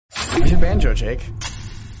Where's your banjo, Jake?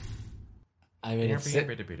 I mean,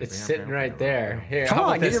 it's sitting right there. Here, Come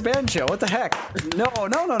on, get your banjo. What the heck? No.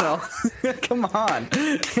 Come on.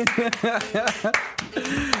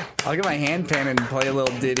 I'll get my handpan and play a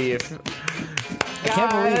little ditty if... I can't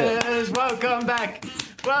believe it. Welcome back.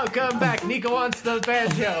 Welcome back. Nico wants the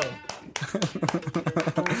banjo.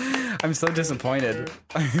 I'm so disappointed.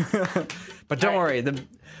 But don't worry.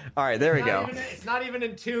 All right, there we go. It's not even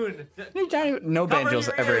in tune. No banjo's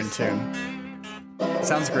ever in tune.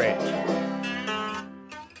 Sounds great.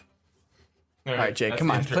 All right, Jake,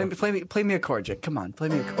 come on. Play me a chord, Jake. Come on, play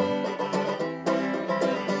me a chord.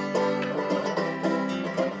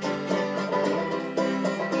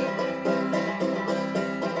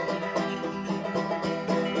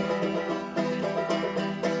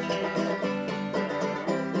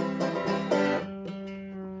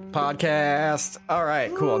 Podcast. All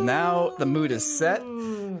right, cool. Now the mood is set.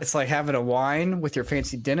 It's like having a wine with your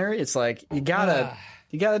fancy dinner. It's like you gotta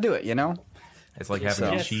do it, you know? It's like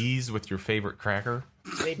having cheese with your favorite cracker.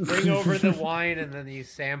 They bring over the wine and then you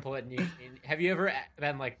sample it. And have you ever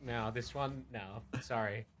been like, no, this one, no,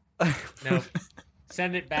 sorry, no,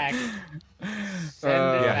 send it back. Send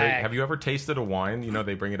it back. Have you ever tasted a wine? You know,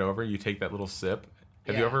 they bring it over. You take that little sip.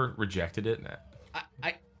 Have you ever rejected it?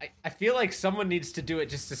 I feel like someone needs to do it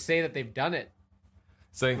just to say that they've done it.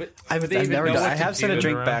 So I've never done. I have sent a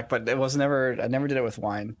drink back, but it was never. I never did it with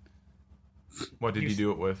wine. What did you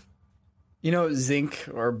do it with? You know, Zinc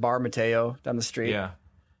or Bar Mateo down the street. Yeah.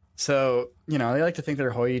 So they like to think they're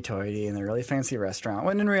hoity-toity and they're a really fancy restaurant.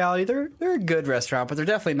 When in reality, they're a good restaurant, but they're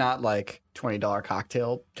definitely not like $20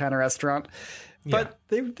 cocktail kind of restaurant. But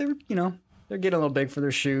they're they're getting a little big for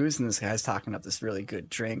their shoes, and this guy's talking up this really good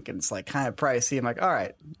drink, and it's like kind of pricey. I'm like, all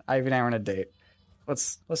right, Ivy and I are on a date.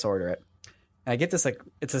 Let's order it. And I get this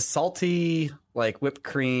it's a salty like whipped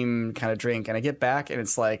cream kind of drink, and I get back and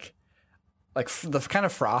it's like the kind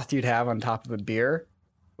of froth you'd have on top of a beer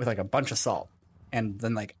with like a bunch of salt and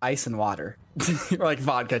then like ice and water or like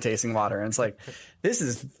vodka tasting water. And it's like, this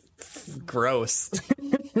is gross.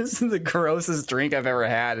 This is the grossest drink I've ever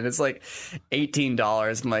had. And it's like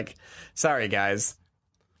 $18. I'm like, sorry guys,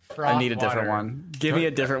 I need a different one. Give me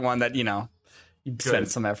a different one that, you spent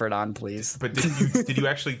some effort on, please. But did you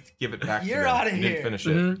actually give it back to them? You're out of You here. didn't finish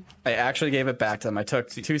it. I actually gave it back to them. I took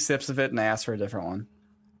 2 sips of it and I asked for a different one.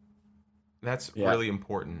 That's really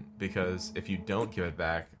important, because if you don't give it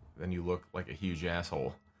back, then you look like a huge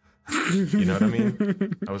asshole. You know what I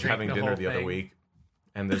mean? I was having dinner the other week,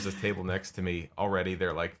 and there's this table next to me. Already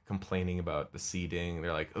they're like complaining about the seating.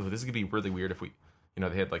 They're like, oh, this is going to be really weird if we, they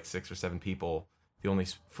had like 6 or 7 people. The only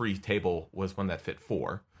free table was one that fit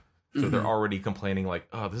 4. So they're already complaining like,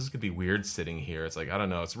 oh, this is going to be weird sitting here. It's like, I don't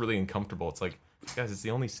know. It's really uncomfortable. It's like, guys, it's the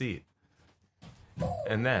only seat.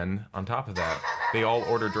 And then on top of that, they all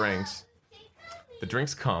order drinks. The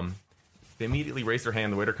drinks come. They immediately raise their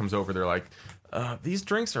hand. The waiter comes over. They're like, these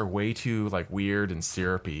drinks are way too like weird and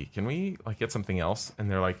syrupy. Can we like get something else? And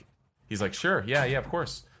they're like, he's like, sure. Yeah, of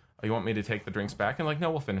course. Oh, you want me to take the drinks back? And like,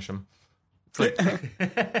 no, we'll finish them. It's like,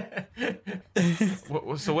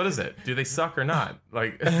 so what is it? Do they suck or not?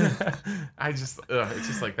 Like, it's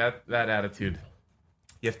just like that attitude.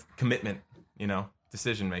 You have commitment,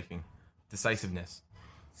 decision making, decisiveness.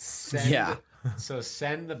 So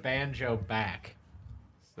send the banjo back.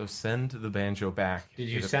 So send the banjo back. Did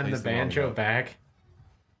you send the banjo back?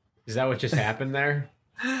 Is that what just happened there?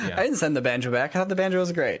 Yeah. I didn't send the banjo back. I thought the banjo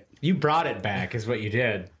was great. You brought it back is what you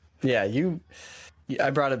did. Yeah, I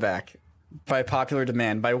brought it back by popular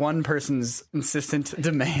demand, by one person's insistent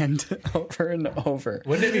demand over and over.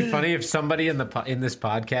 Wouldn't it be funny if somebody in this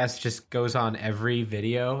podcast just goes on every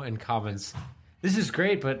video and comments, this is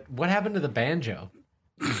great, but what happened to the banjo?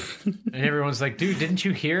 And everyone's like, dude, didn't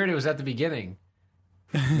you hear it? It was at the beginning.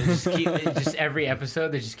 Just every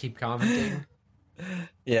episode, they just keep commenting.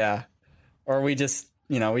 Yeah. Or we just,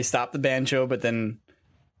 we stop the banjo, but then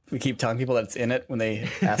we keep telling people that it's in it when they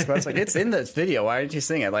ask about it. It's like, it's in this video. Why aren't you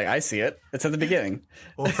sing it? Like, I see it. It's at the beginning.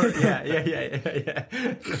 Or, yeah.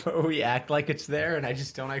 Or we act like it's there and I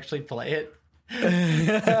just don't actually play it.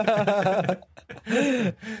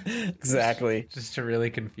 Exactly. Just to really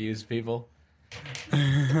confuse people.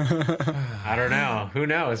 I don't know. Who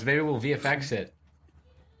knows? Maybe we'll VFX it.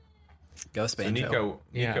 Ghost banjo. So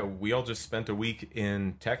Nico, we all just spent a week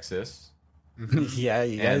in Texas. Yeah,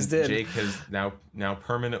 you guys did. Jake has now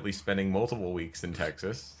permanently spending multiple weeks in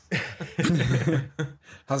Texas.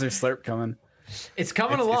 How's your slurp coming? It's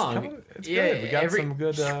coming along. It's good. We got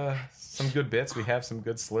some good bits. We have some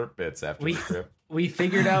good slurp bits after the trip. We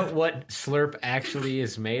figured out what slurp actually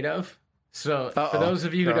is made of. So for those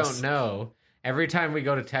of you who don't know, every time we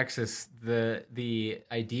go to Texas, the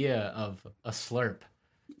idea of a slurp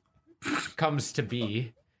comes to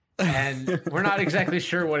be, and we're not exactly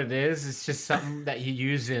sure what it is. It's just something that you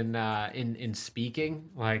use in speaking,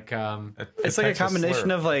 like it's like a combination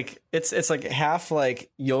slurp. Of like it's like half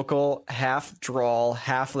like yokel, half drawl,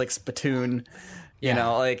 half like spittoon. You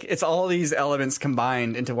know, like it's all these elements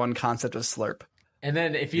combined into one concept of slurp. And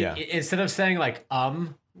then if you instead of saying like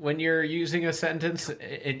when you're using a sentence,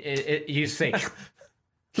 you say.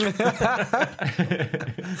 Can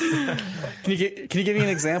you give me an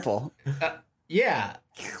example? Yeah.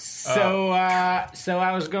 So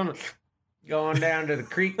I was going down to the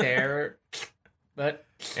creek there, but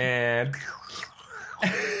and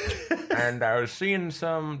I was seeing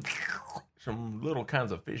some little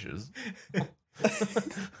kinds of fishes.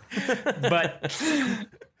 But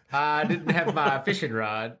I didn't have my fishing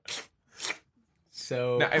rod.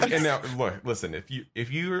 So now look, listen.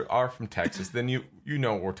 If you are from Texas, then you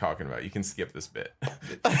know what we're talking about. You can skip this bit.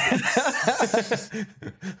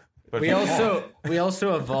 But we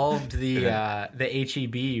also evolved the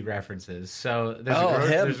HEB references. So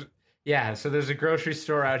there's a grocery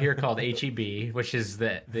store out here called HEB, which is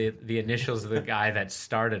the initials of the guy that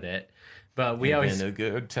started it. But we always a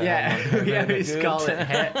good time. Yeah, we always call it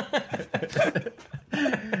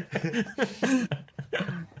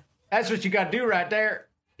That's what you got to do right there.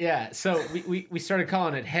 Yeah, so we started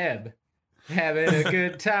calling it Heb, having a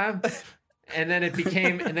good time, and then it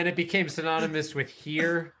became synonymous with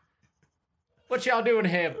here. What y'all doing,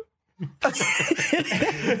 Heb?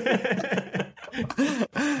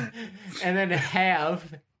 And then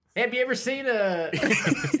have. Have you ever seen a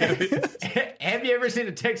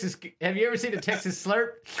Texas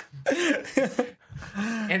slurp?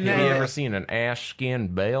 And then, have you ever seen an ash skin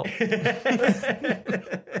belt?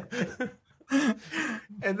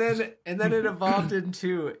 and then it evolved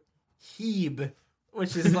into Hebe,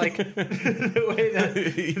 which is like the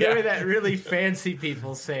way that really fancy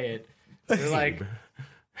people say it. They're like,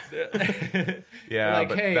 yeah,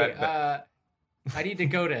 like, hey, I need to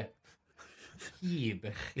go to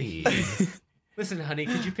Hebe. Listen, honey,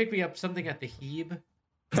 could you pick me up something at the Hebe?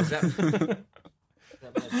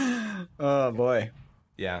 Oh boy.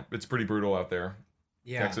 Yeah, it's pretty brutal out there.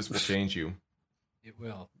 Yeah. Texas will change you. It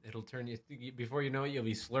will. It'll turn you. Before you know it, you'll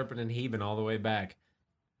be slurping and heaving all the way back.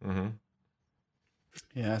 Mm-hmm.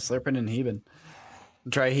 Yeah, slurping and heaving.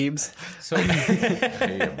 Dry heaves. So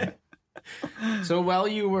while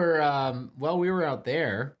we were out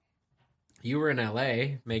there, you were in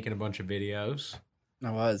LA making a bunch of videos.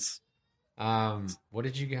 I was. What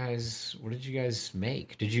did you guys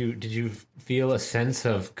make? Did you feel a sense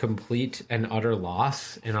of complete and utter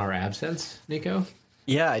loss in our absence, Nico?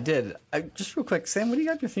 Yeah, I did. Just real quick, Sam, what do you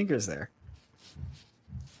got in your fingers there?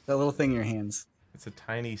 That little thing in your hands. It's a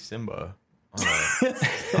tiny Simba on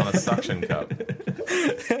a suction cup.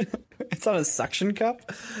 It's on a suction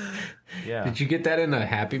cup? Yeah. Did you get that in a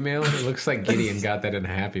Happy Meal? It looks like Gideon got that in a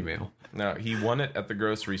Happy Meal. No, he won it at the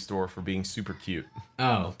grocery store for being super cute.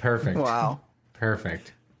 Oh, perfect. Wow.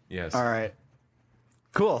 Perfect. Yes. All right.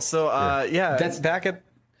 Cool. So, that's back at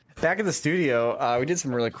the studio. We did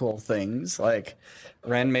some really cool things. Like,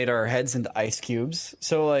 Ren made our heads into ice cubes.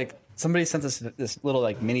 So, like, somebody sent us this little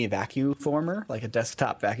like mini vacuum former, like a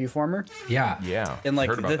desktop vacuum former. Yeah. Yeah. And like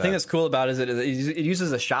the thing that's cool about it is it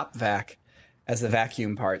uses a shop vac as the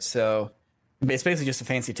vacuum part. So it's basically just a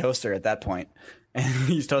fancy toaster at that point. And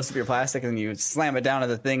you toast up your plastic and you slam it down to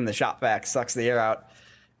the thing. The shop vac sucks the air out.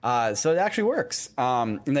 So it actually works.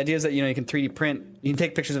 And the idea is that, you can 3D print. You can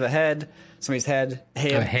take pictures of a head, somebody's head,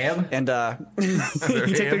 Heb? and you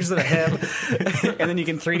can take pictures of a Heb, and then you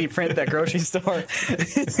can 3D print that grocery store.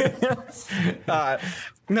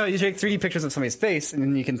 No, you take 3D pictures of somebody's face, and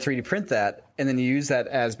then you can 3D print that, and then you use that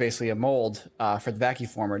as basically a mold for the vacuum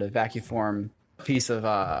former to vacuum form a piece of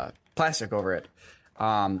plastic over it.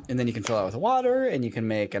 And then you can fill it with water, and you can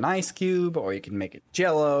make an ice cube, or you can make it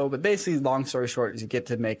Jell-O. But basically, long story short, is you get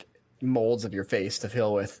to make molds of your face to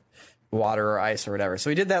fill with water or ice or whatever. So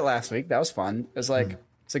we did that last week. That was fun. It was like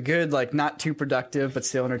it's a good, like not too productive but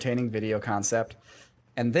still entertaining video concept.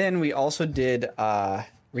 And then we also did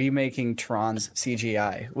remaking Tron's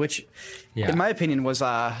CGI, which, in my opinion, was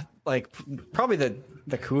like probably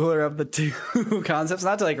the cooler of the two concepts.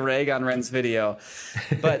 Not to like rag on Ren's video,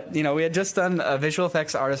 but we had just done a visual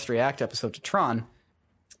effects artist react episode to Tron,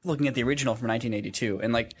 looking at the original from 1982,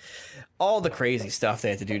 and like all the crazy stuff they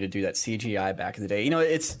had to do that CGI back in the day.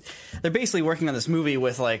 They're basically working on this movie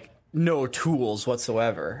with like no tools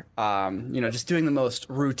whatsoever. Just doing the most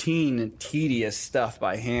routine and tedious stuff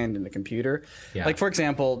by hand in the computer. Yeah. Like for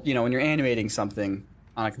example, when you're animating something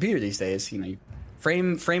on a computer these days, you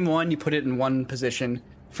frame 1, you put it in one position.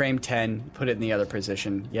 Frame 10, you put it in the other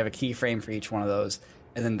position. You have a keyframe for each one of those.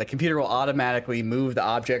 And then the computer will automatically move the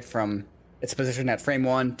object from its position at frame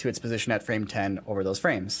 1 to its position at frame 10 over those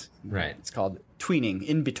frames. Right. It's called tweening,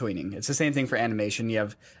 in-betweening. It's the same thing for animation. You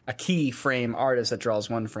have a key frame artist that draws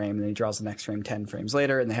one frame, and then he draws the next frame 10 frames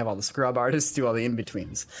later, and they have all the scrub artists do all the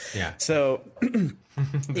in-betweens. Yeah. So,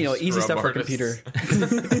 easy stuff for a computer.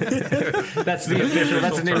 That's the official,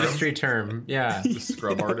 that's an industry term. Yeah. The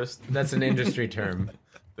scrub artist. That's an industry term.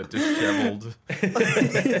 The disheveled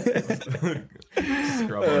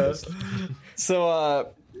scrub artist.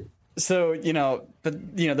 So,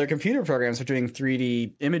 their computer programs for doing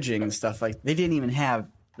 3D imaging and stuff, like, they didn't even have,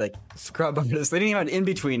 like, scrub artists. They didn't even have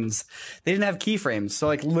in-betweens. They didn't have keyframes. So,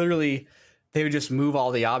 like, literally, they would just move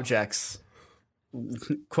all the objects,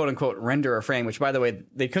 quote-unquote, render a frame, which, by the way,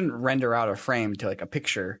 they couldn't render out a frame to, like, a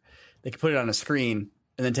picture. They could put it on a screen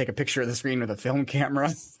and then take a picture of the screen with a film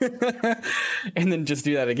camera and then just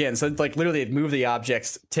do that again. So, like, literally, they'd move the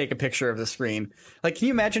objects, take a picture of the screen. Like, can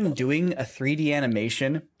you imagine doing a 3D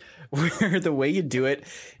animation where the way you do it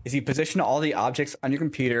is you position all the objects on your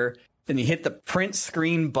computer, then you hit the print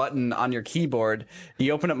screen button on your keyboard,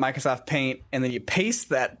 you open up Microsoft Paint, and then you paste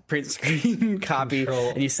that print screen copy,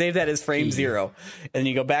 and you save that as frame 0. And then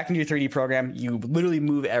you go back into your 3D program, you literally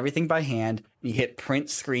move everything by hand, and you hit print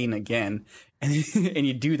screen again, and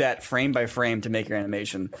you do that frame by frame to make your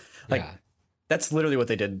animation. Like, that's literally what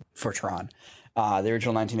they did for Tron, the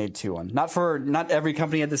original 1982 one. Not every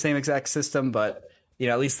company had the same exact system, but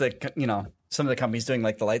at least some of the companies doing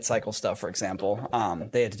like the light cycle stuff, for example,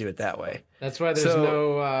 they had to do it that way. That's why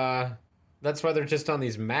that's why they're just on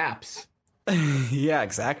these maps. Yeah,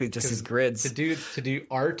 exactly. Just these grids. To do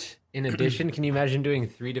art in addition, can you imagine doing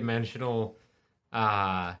 3-dimensional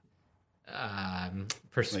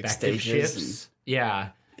perspective like shifts? Yeah.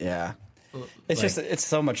 It's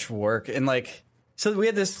so much work. And like, so we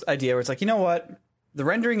had this idea where it's like, you know what? The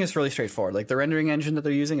rendering is really straightforward. Like the rendering engine that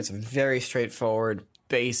they're using, it's a very straightforward,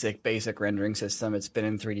 basic rendering system. It's been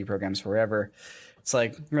in 3D programs forever. It's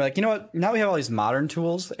like, we're like, you know what? Now we have all these modern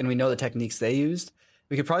tools and we know the techniques they used.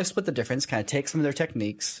 We could probably split the difference, kind of take some of their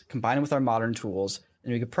techniques, combine them with our modern tools,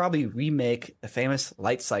 and we could probably remake the famous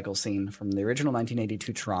light cycle scene from the original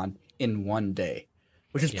 1982 Tron in one day,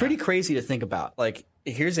 which is pretty crazy to think about. Like,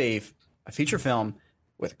 here's a feature film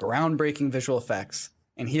with groundbreaking visual effects,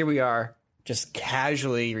 and here we are just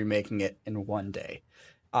casually remaking it in one day.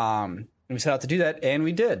 And we set out to do that, and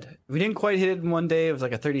we did. We didn't quite hit it in one day. It was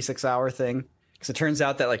like a 36-hour thing. Because it turns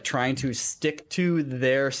out that like trying to stick to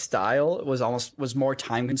their style was more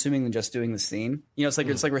time consuming than just doing the scene. It's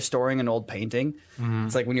like restoring an old painting. Mm-hmm.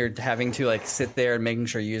 It's like when you're having to like sit there and making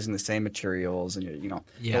sure you're using the same materials and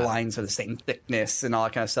the lines are the same thickness and all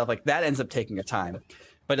that kind of stuff. Like that ends up taking a time.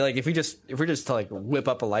 But like if we're just to like whip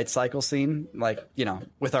up a light cycle scene, like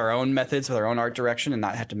with our own methods, with our own art direction, and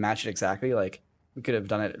not have to match it exactly, like we could have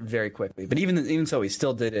done it very quickly. But even so, we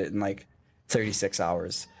still did it in like 36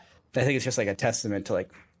 hours. I think it's just like a testament to like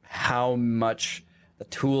how much the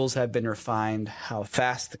tools have been refined, how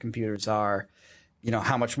fast the computers are,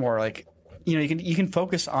 how much more like, you can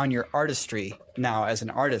focus on your artistry now as an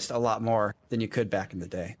artist a lot more than you could back in the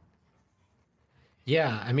day.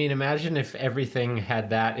 Yeah. I mean, imagine if everything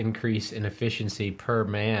had that increase in efficiency per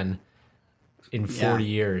man in 40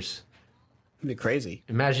 years. It'd be crazy.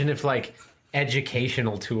 Imagine if like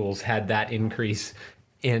educational tools had that increase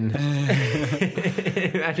in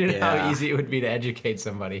imagine how easy it would be to educate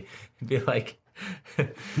somebody. It'd be like,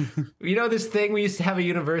 this thing we used to have a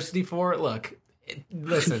university for? Look,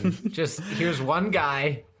 listen, just here's one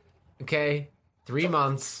guy, okay, 3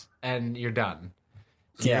 months, and you're done.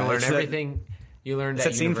 You're gonna learn everything. You learned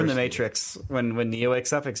that scene from The Matrix when Neo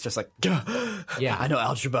wakes up. It's just like, yeah, I know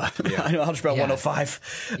algebra. Yeah. I know algebra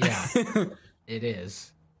 105. Yeah, it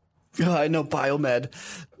is. I know biomed.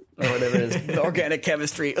 Or whatever it is, organic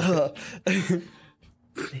chemistry. They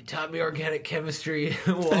taught me organic chemistry.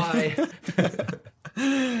 Why?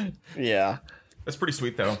 Yeah, that's pretty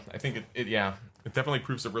sweet, though. I think it definitely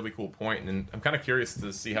proves a really cool point, and I'm kind of curious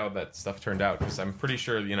to see how that stuff turned out because I'm pretty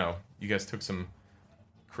sure you guys took some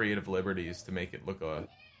creative liberties to make it look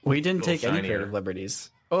We didn't take any creative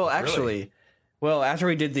liberties. Oh, actually. Really? Well, after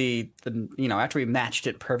we did after we matched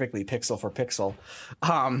it perfectly pixel for pixel,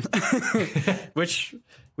 which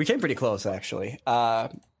we came pretty close actually.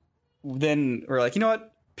 Then we're like, you know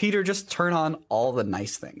what, Peter, just turn on all the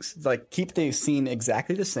nice things. It's like keep the scene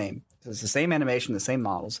exactly the same. It's the same animation, the same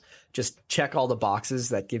models. Just check all the boxes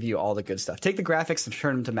that give you all the good stuff. Take the graphics and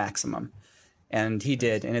turn them to maximum. And he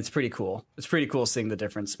did, and it's pretty cool. It's pretty cool seeing the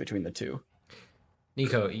difference between the two.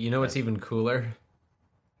 Nico, what's even cooler?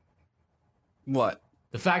 What?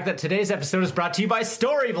 The fact that today's episode is brought to you by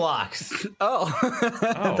Storyblocks. Oh,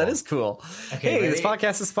 that is cool. Okay, hey, ready? this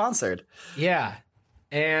podcast is sponsored. Yeah.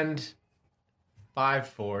 And 5,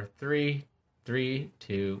 4, 3,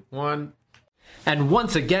 2, 1. And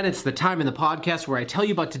once again, it's the time in the podcast where I tell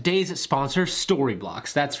you about today's sponsor,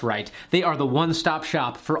 Storyblocks. That's right. They are the one-stop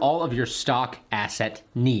shop for all of your stock asset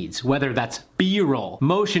needs, whether that's B-roll,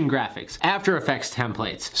 motion graphics, After Effects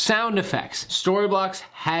templates, sound effects. Storyblocks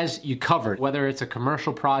has you covered, whether it's a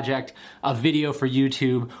commercial project, a video for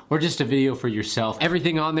YouTube, or just a video for yourself.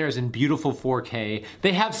 Everything on there is in beautiful 4K.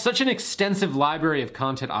 They have such an extensive library of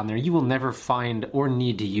content on there, you will never find or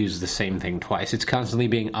need to use the same thing twice. It's constantly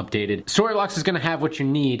being updated. Storyblocks is going to have what you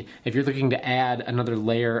need if you're looking to add another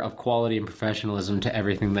layer of quality and professionalism to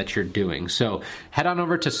everything that you're doing. So head on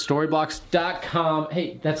over to storyblocks.com.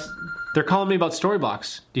 Hey, they're calling me about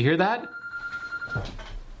Storyblocks. Do you hear that?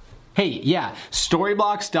 Hey, yeah,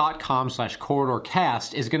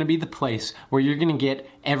 storyblocks.com/corridorcast is going to be the place where you're going to get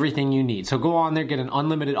everything you need. So go on there, get an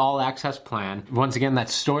unlimited all-access plan. Once again,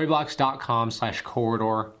 that's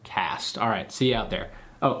storyblocks.com/corridorcast. All right, see you out there.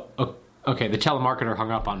 Oh, okay, the telemarketer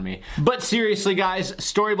hung up on me. But seriously, guys,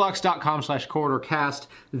 storyblocks.com/corridorcast,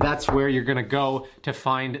 that's where you're going to go to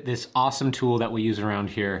find this awesome tool that we use around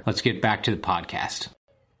here. Let's get back to the podcast.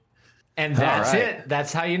 And that's it.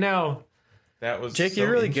 That's how you know. That was Jake, so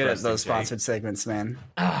you're really good at those Jake. sponsored segments, man.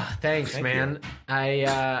 Thanks, Thank man. you.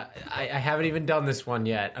 I haven't even done this one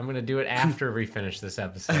yet. I'm going to do it after we finish this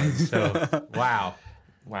episode. So, wow.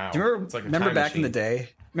 Wow. Do you remember, It's like a remember time back in the machine. day?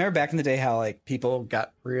 Remember back in the day how like people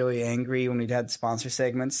got really angry when we'd had sponsor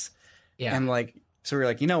segments? Yeah. And like, so we were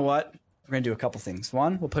like, you know what? We're going to do a couple things.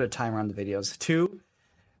 One, we'll put a timer on the videos. Two,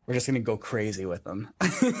 we're just going to go crazy with them.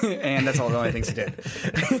 And that's all the only things we did.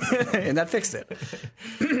 And that fixed it.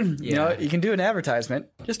 You know, you can do an advertisement.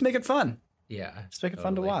 Just make it fun. Yeah. Just make it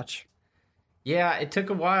fun to watch. Yeah, it took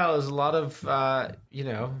a while. It was a lot of,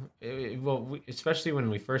 especially when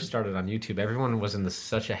we first started on YouTube, everyone was in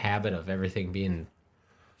such a habit of everything being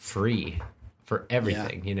free for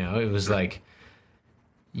everything. You know, it was like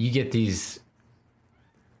you get these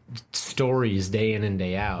stories day in and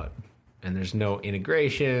day out, and there's no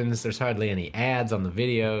integrations. There's hardly any ads on the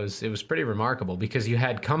videos. It was pretty remarkable because you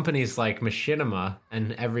had companies like Machinima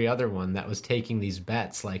and every other one that was taking these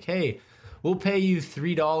bets like, hey, we'll pay you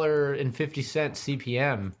 $3.50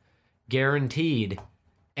 CPM guaranteed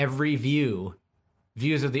every view.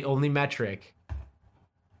 Views are the only metric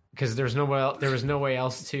because there was no way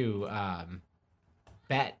else to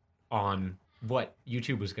bet on what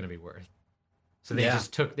YouTube was going to be worth. So they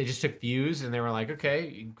just took views and they were like,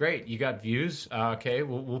 okay, great, you got views. Okay,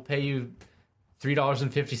 we'll pay you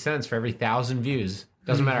 $3.50 for every 1,000 views.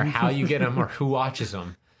 Doesn't matter how you get them or who watches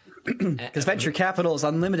them. Because venture capital is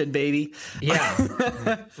unlimited, baby.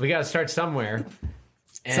 Yeah, we got to start somewhere.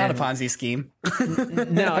 It's not a Ponzi scheme.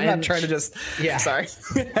 No, I'm not trying to just. Yeah. Sorry.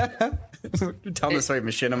 Telling the story of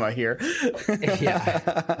Machinima here.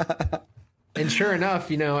 Yeah. And sure enough,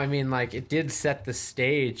 it did set the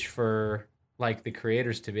stage for like the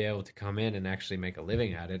creators to be able to come in and actually make a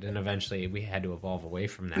living at it. And eventually we had to evolve away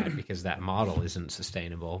from that because that model isn't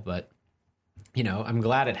sustainable. But, I'm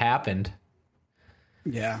glad it happened.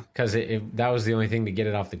 Yeah. Because that was the only thing to get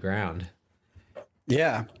it off the ground.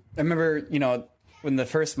 Yeah. I remember, when the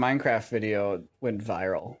first Minecraft video went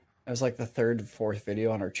viral, it was like the third, fourth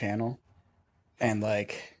video on our channel. And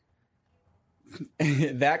like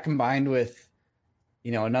that combined with,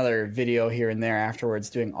 another video here and there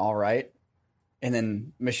afterwards doing all right. And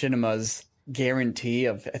then Machinima's guarantee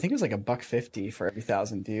of, I think it was like $1.50 for every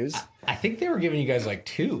 1,000 views. I think they were giving you guys like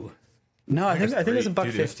 2. No, I think it was It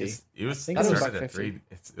 $1.50. was I think it was started at $1.50.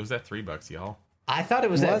 It was at $3, y'all. I thought it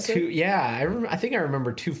was Was at 2. it? Yeah, I think I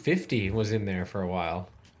remember $2.50 was in there for a while.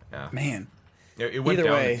 Yeah. Man, It went Either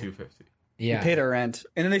down way. to $2.50. Yeah. we paid our rent.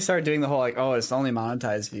 And then they started doing the whole like, oh, it's only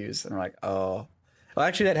monetized views. And we're like, oh. Well,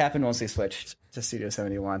 actually, that happened once they switched to Studio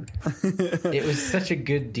 71. It was such a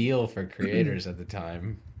good deal for creators at the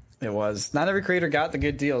time. It was. Not every creator got the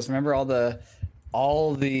good deals. Remember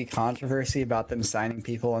all the controversy about them signing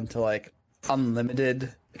people into like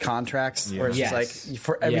unlimited contracts where it's just like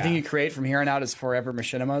for everything you create from here on out is forever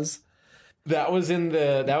Machinimas. That was in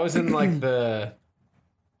like the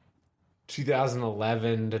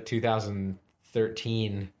 2011 to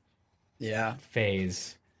 2013 Yeah.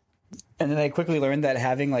 phase. And then I quickly learned that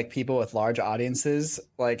having like people with large audiences,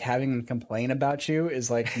 like having them complain about you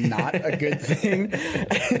is like not a good thing.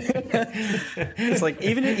 It's like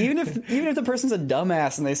even if the person's a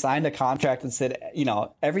dumbass and they signed a contract and said, you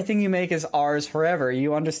know, everything you make is ours forever.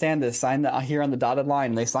 You understand this? Sign here on the dotted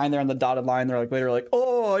line. And they sign there on the dotted line. They're like later like,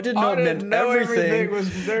 oh, I didn't know it meant everything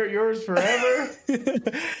was yours forever.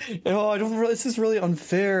 Oh, I don't. This is really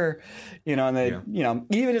unfair, you know. And they, you know,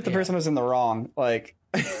 even if the person was in the wrong, like.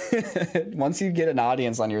 Once you get an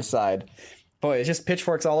audience on your side, boy, it's just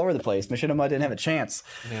pitchforks all over the place. Machinima didn't have a chance.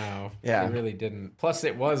 No, they really didn't. Plus,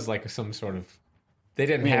 it was like some sort of they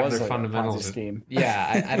didn't have their like fundamentals. Scheme.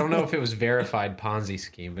 Yeah, I don't know if it was verified Ponzi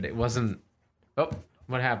scheme, but it wasn't. Oh,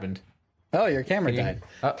 what happened? Oh, your camera died.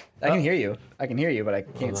 I can hear you. I can hear you, but I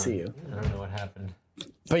can't see you. I don't know what happened.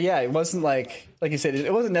 But yeah, it wasn't like you said,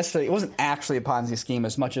 it wasn't actually a Ponzi scheme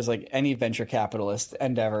as much as like any venture capitalist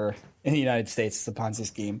endeavor in the United States is a Ponzi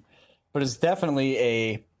scheme. But it's definitely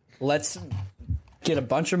a let's get a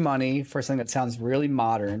bunch of money for something that sounds really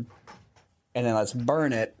modern and then let's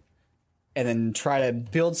burn it and then try to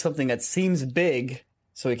build something that seems big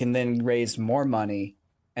so we can then raise more money.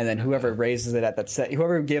 And then whoever raises it at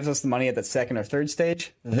whoever gives us the money at that second or third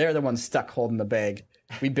stage, they're the ones stuck holding the bag.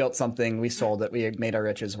 We built something, we sold it, we made our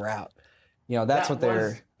riches, we're out. You know, that's what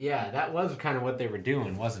they're... Yeah, that was kind of what they were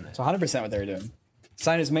doing, wasn't it? It's 100% what they were doing.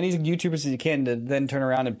 Sign as many YouTubers as you can to then turn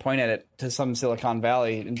around and point at it to some Silicon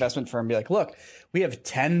Valley investment firm and be like, look, we have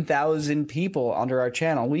 10,000 people under our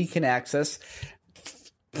channel. We can access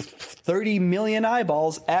 30 million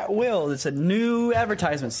eyeballs at will. It's a new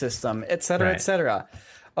advertisement system, et cetera, et cetera.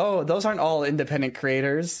 Oh, those aren't all independent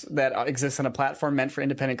creators that exist on a platform meant for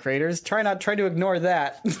independent creators. Try to ignore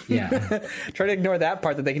that. Yeah. Try to ignore that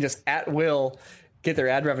part that they can just at will get their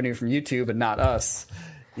ad revenue from YouTube and not us.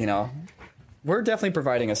 You know, we're definitely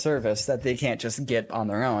providing a service that they can't just get on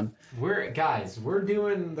their own. We're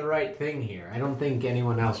doing the right thing here. I don't think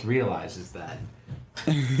anyone else realizes that.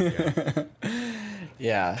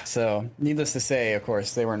 Yeah. So needless to say, of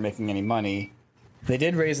course, they weren't making any money. They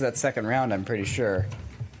did raise that second round, I'm pretty sure.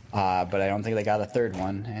 But I don't think they got a third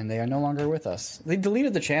one, and they are no longer with us. They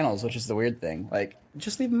deleted the channels, which is the weird thing. Like,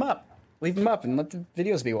 just leave them up. Leave them up and let the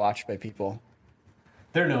videos be watched by people.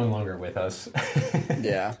 They're no longer with us.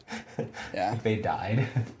 Yeah. They died.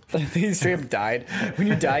 They straight up died. When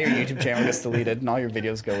you die, your YouTube channel gets deleted, and all your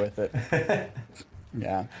videos go with it.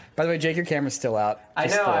 Yeah. By the way, Jake, your camera's still out. I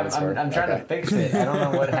know. I'm trying to fix it. I don't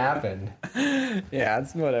know what happened. Yeah,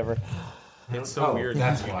 it's whatever. It's so weird.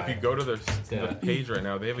 That's why. If you go to the page right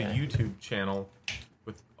now, they have a YouTube channel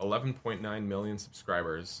with 11.9 million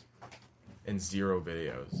subscribers and 0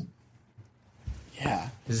 videos. Yeah.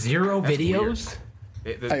 0 videos?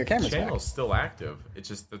 Your camera's channel's still active. It's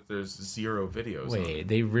just that there's 0 videos. Wait,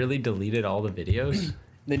 they really deleted all the videos?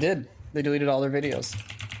 They did. They deleted all their videos.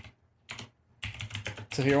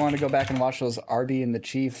 So if you want to go back and watch those Arby and the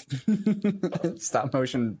Chief stop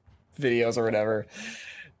motion videos or whatever,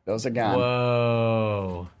 those are gone.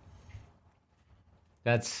 Whoa.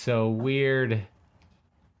 That's so weird.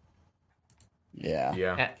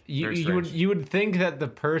 Yeah. You would think that the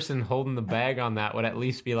person holding the bag on that would at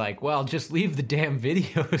least be like, well, just leave the damn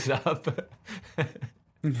videos up.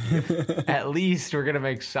 At least we're going to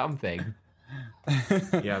make something.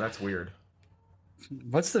 Yeah, that's weird.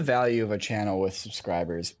 What's the value of a channel with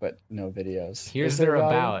subscribers but no videos? Here's their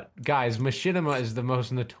about. Guys, Machinima is the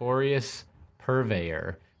most notorious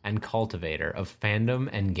purveyor and cultivator of fandom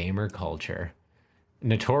and gamer culture.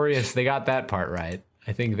 Notorious, they got that part right.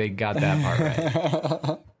 I think they got that part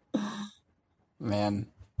right. Man,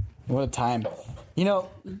 what a time. You know,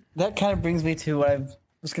 that kind of brings me to what I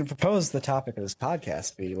was going to propose the topic of this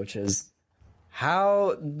podcast be, which is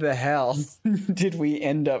how the hell did we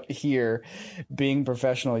end up here being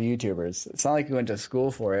professional YouTubers? It's not like we went to school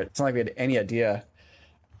for it. It's not like we had any idea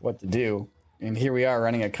what to do. And here we are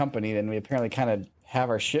running a company, and we apparently kind of have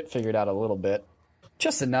our shit figured out a little bit.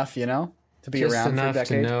 Just enough, you know, to be just around for a decade.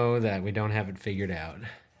 Just enough to know that we don't have it figured out.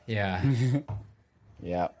 Yeah.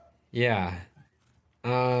 Yeah. Yeah.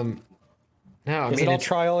 No, Is it all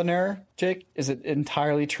trial and error, Jake? Is it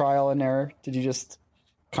entirely trial and error? Did you just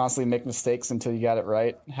constantly make mistakes until you got it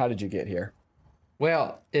right? How did you get here?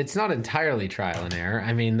 Well, it's not entirely trial and error.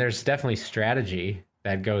 I mean, there's definitely strategy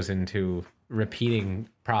that goes into repeating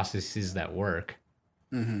processes that work.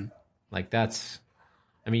 Mm-hmm. Like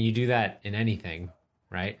you do that in anything,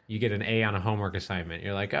 right? You get an A on a homework assignment.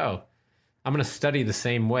 You're like, oh, I'm going to study the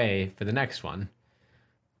same way for the next one.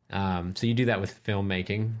 So you do that with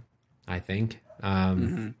filmmaking, I think.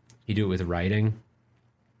 You do it with writing.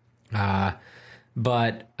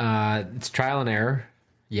 But it's trial and error.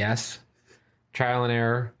 Yes. Trial and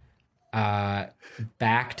error.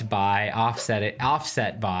 backed by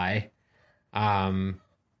offset by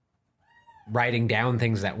writing down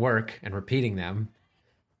things that work and repeating them,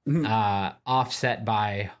 offset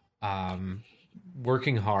by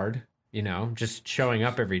working hard, just showing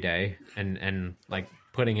up every day and like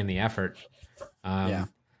putting in the effort. A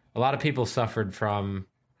lot of people suffered from,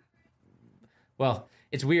 well,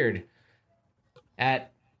 it's weird.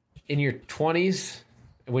 In your 20s,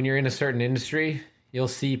 when you're in a certain industry, you'll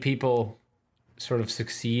see people sort of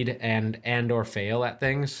succeed and or fail at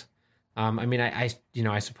things. I mean,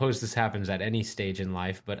 I suppose this happens at any stage in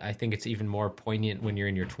life, but I think it's even more poignant when you're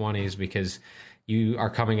in your 20s because you are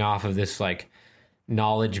coming off of this like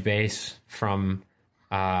knowledge base from,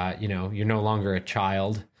 you're no longer a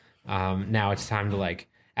child. Now it's time to like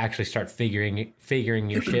actually start figuring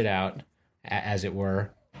your shit out, as it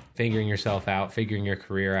were, figuring yourself out, figuring your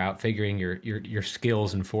career out, figuring your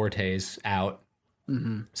skills and fortes out.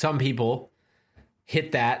 Mm-hmm. Some people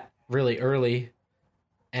hit that really early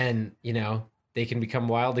and, they can become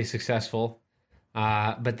wildly successful.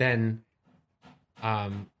 But then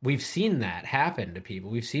we've seen that happen to people.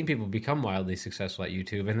 We've seen people become wildly successful at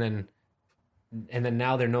YouTube and then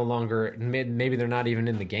now they're no longer, maybe they're not even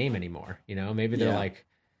in the game anymore. Maybe they're like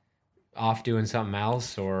off doing something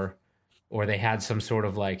else or they had some sort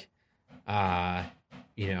of like,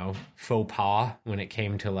 faux pas when it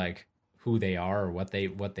came to like who they are or what they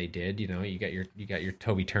did. You got your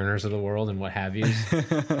Toby Turners of the world and what have you.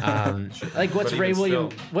 Like what's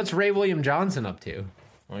Ray William Johnson up to?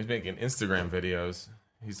 Well, he's making Instagram videos.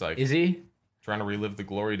 He's like, is he trying to relive the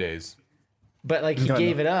glory days? But like he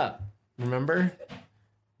gave it up. Remember?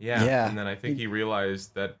 Yeah. And then I think he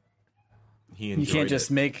realized that he enjoyed it. You can't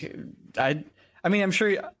just make. I mean, I'm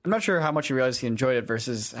not sure how much he realized he enjoyed it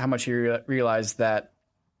versus how much he realized that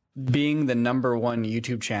being the number one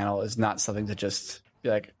YouTube channel is not something to just be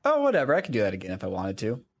like, oh, whatever, I could do that again if I wanted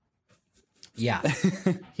to. Yeah.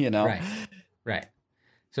 Right.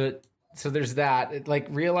 So there's that, like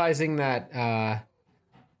realizing that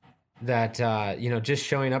just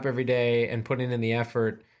showing up every day and putting in the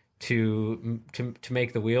effort to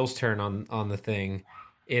make the wheels turn on the thing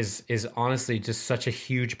is honestly just such a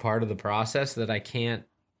huge part of the process that I can't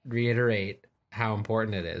reiterate how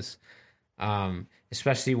important it is.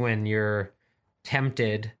 Especially when you're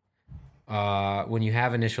tempted, when you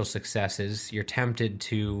have initial successes, you're tempted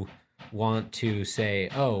to want to say,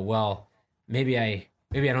 oh, well, maybe I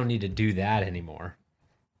don't need to do that anymore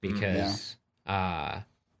because I'm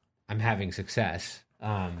having success.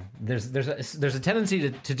 There's a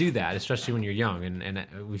tendency to do that, especially when you're young, and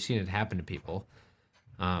we've seen it happen to people.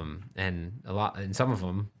 And some of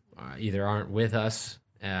them either aren't with us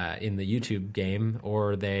in the YouTube game,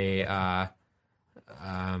 or they, or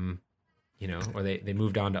they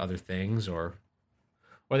moved on to other things, or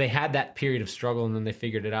they had that period of struggle and then they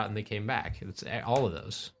figured it out and they came back. It's all of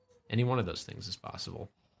those. Any one of those things is possible.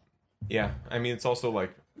 Yeah, I mean, it's also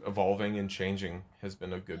like evolving and changing has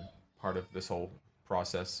been a good part of this whole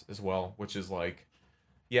process as well, which is like,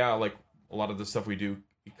 like a lot of the stuff we do,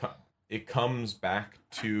 it comes back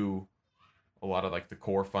to a lot of like the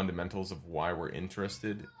core fundamentals of why we're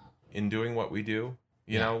interested in doing what we do,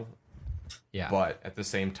 you know? Yeah. But at the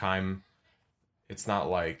same time, it's not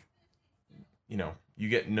like, you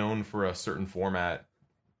get known for a certain format,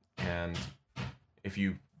 and if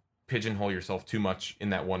you pigeonhole yourself too much in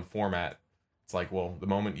that one format, it's like, well, the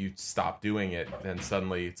moment you stop doing it, then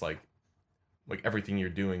suddenly it's like everything you're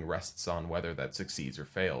doing rests on whether that succeeds or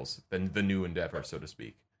fails, then the new endeavor, so to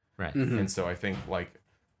speak. Right. Mm-hmm. And so I think, like,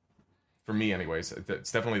 for me anyways,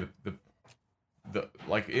 it's definitely the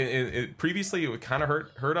like it previously it would kind of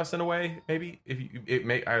hurt us in a way, maybe,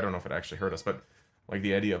 I don't know if it actually hurt us, but like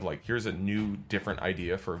the idea of like, here's a new different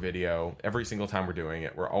idea for a video every single time we're doing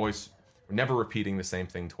it, we're never repeating the same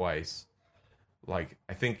thing twice. Like,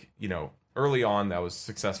 I think, early on that was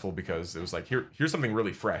successful because it was like, here's something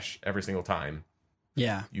really fresh every single time.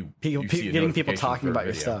 Yeah. Getting people talking about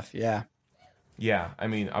your stuff. Yeah. Yeah. I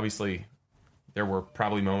mean, obviously there were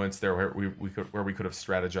probably moments there where we could have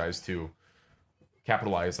strategized to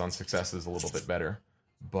capitalize on successes a little bit better.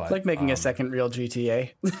 But it's like making a second real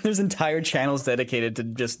GTA. There's entire channels dedicated to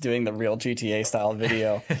just doing the real GTA style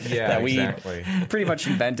video that we pretty much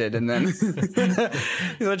invented. And then these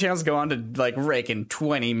other channels go on to like rake in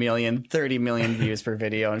 20 million, 30 million views per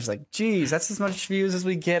video. And it's like, geez, that's as much views as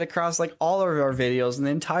we get across like all of our videos in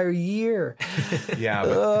the entire year. Yeah.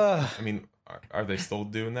 But, I mean, are they still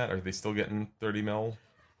doing that? Are they still getting 30 mil?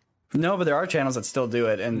 No, but there are channels that still do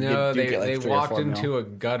it, and no, they walked into a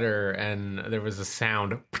gutter and there was a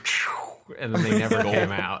sound, and then they never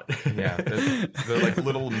came out. Yeah, they're like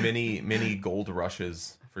little mini gold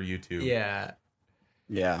rushes for YouTube.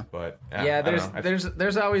 Yeah. But yeah,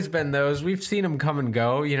 there's always been those. We've seen them come and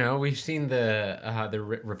go. You know, we've seen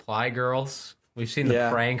the reply girls. We've seen the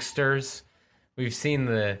pranksters. We've seen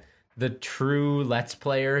the true Let's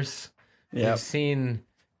Players. We've seen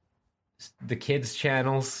the kids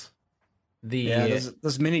channels.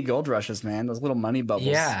 Those mini gold rushes, man. Those little money bubbles.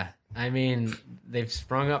 Yeah, I mean, they've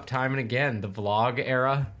sprung up time and again. The vlog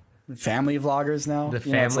era. Family vloggers now. The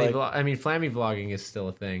family vlog. I mean, family vlogging is still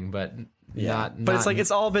a thing, but but it's like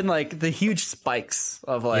it's all been like the huge spikes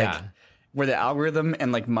of like where the algorithm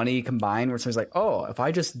and like money combine, where somebody's like, oh, if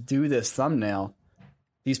I just do this thumbnail,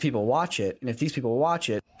 these people watch it, and if these people watch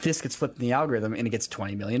it, this gets flipped in the algorithm and it gets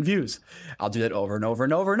 20 million views. I'll do that over and over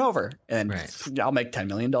and over and over, and I'll make $10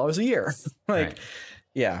 million a year.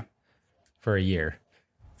 For a year.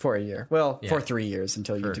 Well, for 3 years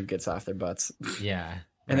until YouTube gets off their butts. Yeah.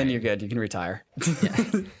 And then you're good. You can retire,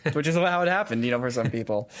 which is how it happened, for some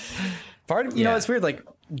people. Part of, it's weird. Like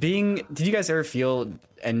did you guys ever feel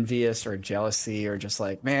envious or jealousy or just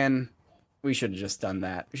like, man, we should have just done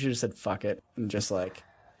that. We should have said, fuck it. And just like,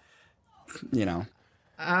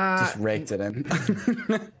 just raked it in.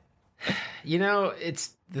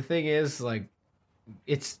 It's the thing is like,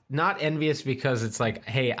 it's not envious because it's like,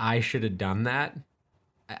 hey, I should have done that.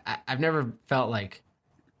 I've never felt like,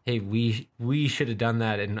 hey, we should have done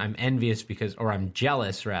that, and I'm envious or I'm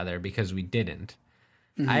jealous rather because we didn't.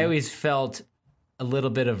 Mm-hmm. I always felt a little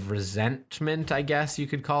bit of resentment, I guess you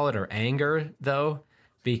could call it, or anger though,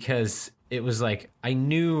 because it was like I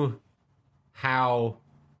knew how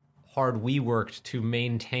hard we worked to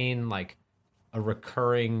maintain like a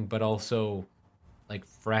recurring but also like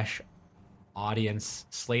fresh audience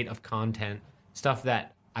slate of content, stuff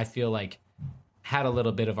that I feel like had a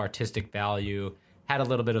little bit of artistic value, had a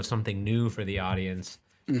little bit of something new for the audience,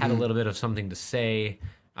 had a little bit of something to say,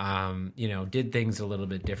 did things a little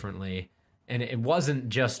bit differently. And it wasn't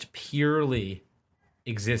just purely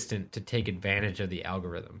existent to take advantage of the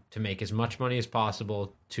algorithm, to make as much money as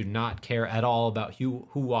possible, to not care at all about who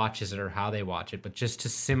watches it or how they watch it, but just to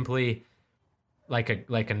simply like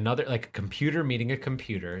a computer meeting a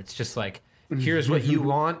computer. It's just like, here's what you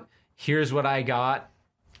want, here's what I got,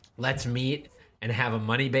 let's meet and have a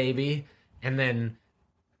money baby. And then,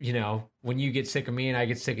 when you get sick of me and I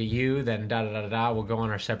get sick of you, then we'll go on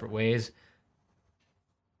our separate ways.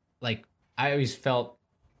 Like, I always felt,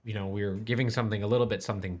 we were giving something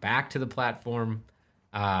back to the platform.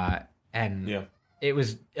 It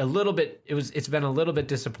was a little bit, it's been a little bit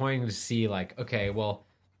disappointing to see like, okay, well,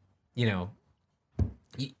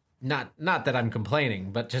 not that I'm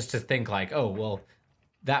complaining, but just to think like, oh, well,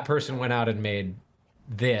 that person went out and made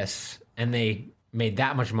this and they made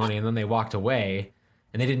that much money and then they walked away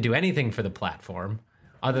and they didn't do anything for the platform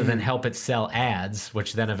other than help it sell ads,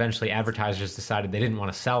 which then eventually advertisers decided they didn't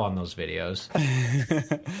want to sell on those videos.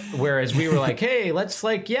 Whereas we were like, hey, let's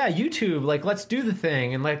YouTube, like, let's do the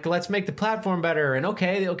thing and like, let's make the platform better. And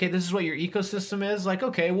okay, this is what your ecosystem is. Like,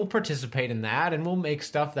 okay, we'll participate in that and we'll make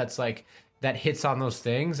stuff that's like, that hits on those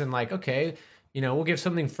things. And like, okay, we'll give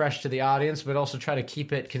something fresh to the audience, but also try to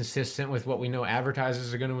keep it consistent with what we know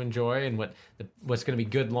advertisers are going to enjoy and what's going to be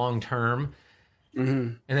good long term.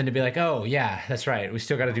 Mm-hmm. And then to be like, oh yeah, that's right, we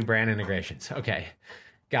still got to do brand integrations. Okay,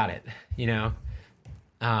 got it.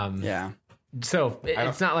 So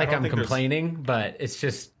it's not like I'm complaining, but it's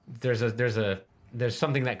just there's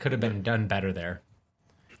something that could have been done better there.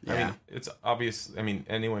 Yeah. I mean, it's obvious. I mean,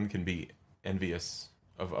 anyone can be envious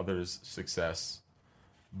of others' success,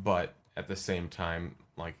 but at the same time,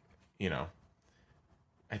 like,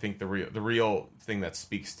 I think the real thing that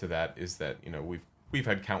speaks to that is that, we've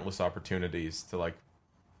had countless opportunities to like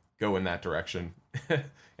go in that direction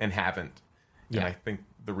and haven't. Yeah. And I think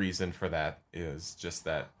the reason for that is just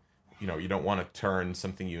that, you don't want to turn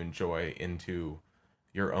something you enjoy into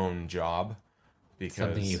your own job, because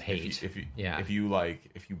something you hate. If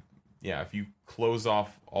you close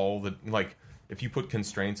off all the, like, if you put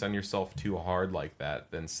constraints on yourself too hard like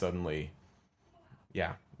that, then suddenly,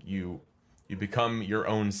 you become your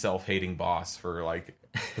own self-hating boss for like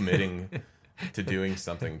committing to doing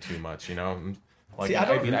something too much, Like, see,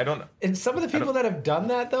 I don't. And some of the people that have done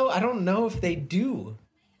that, though, I don't know if they do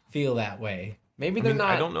feel that way. Maybe they're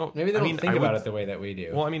not. I don't know. Maybe they don't think about it the way that we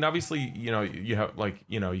do. Well, I mean, obviously, you have like,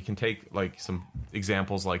 you can take like some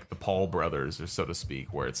examples like the Paul brothers, or so to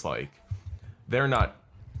speak, where it's like they're not.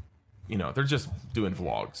 They're just doing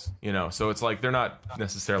vlogs, so it's like they're not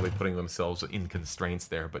necessarily putting themselves in constraints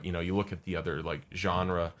there. But, you look at the other like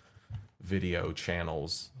genre video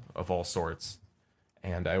channels of all sorts,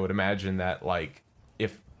 and I would imagine that like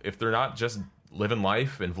if they're not just living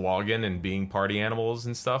life and vlogging and being party animals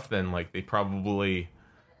and stuff, then like they probably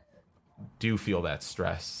do feel that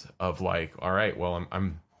stress of like, all right, well,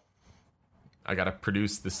 I got to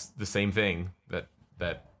produce the same thing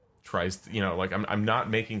that tries to, you know, like I'm not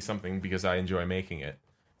making something because I enjoy making it,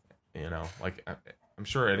 you know, like I'm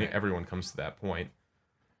sure everyone comes to that point.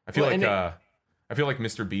 I feel I feel like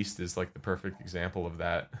Mr. Beast is like the perfect example of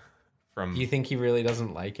that. Do you think he really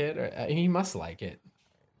doesn't like it? Or, he must like it.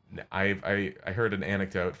 I heard an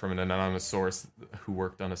anecdote from an anonymous source who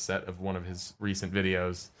worked on a set of one of his recent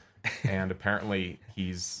videos, and apparently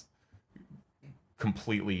he's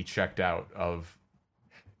completely checked out of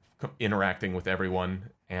interacting with everyone,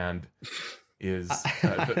 and is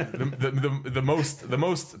the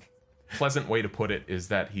most pleasant way to put it is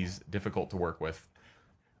that he's difficult to work with.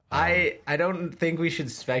 I don't think we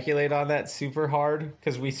should speculate on that super hard,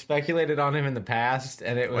 because we speculated on him in the past,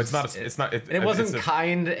 and it was it wasn't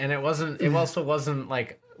kind, and it also wasn't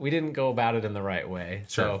like, we didn't go about it in the right way.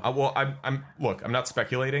 Sure. So well, I'm not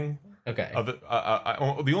speculating. Okay.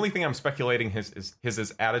 The only thing I'm speculating is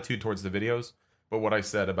his attitude towards the videos, but what I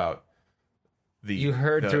said about you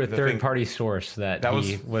heard through a third party source that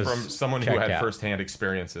he was from someone who had firsthand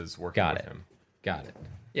experiences working with him. Got it.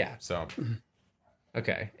 Yeah. So.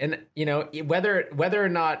 Okay. And, you know, whether or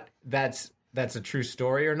not that's a true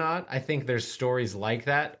story or not, I think there's stories like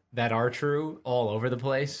that are true all over the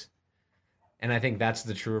place. And I think that's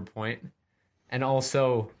the truer point. And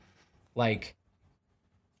also, like,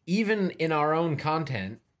 even in our own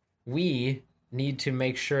content, we need to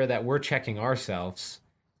make sure that we're checking ourselves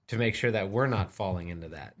to make sure that we're not falling into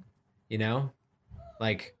that, you know?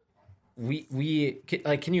 Like, we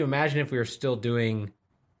like, can you imagine if we were still doing,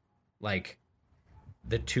 like,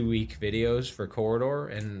 the 2-week videos for Corridor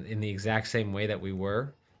and in the exact same way that we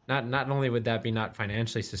were? Not only would that be not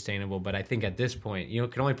financially sustainable, but I think at this point, you know,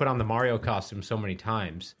 can only put on the Mario costume so many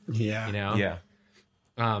times. Yeah. You know?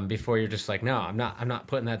 Yeah. Before you're just like, no, I'm not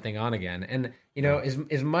putting that thing on again. And, you know,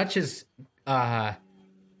 as much as I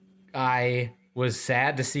was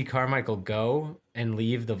sad to see Carmichael go and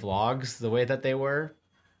leave the vlogs the way that they were,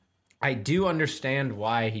 I do understand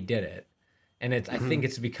why he did it. And I think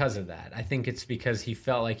it's because of that. I think it's because he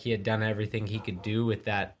felt like he had done everything he could do with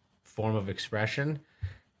that form of expression.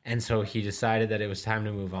 And so he decided that it was time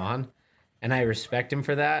to move on. And I respect him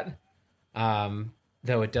for that.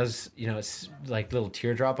 Though it does, you know, it's like a little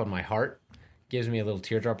teardrop on my heart. Gives me a little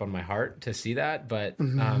teardrop on my heart to see that. But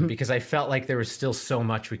because I felt like there was still so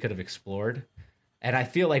much we could have explored. And I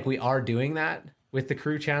feel like we are doing that with the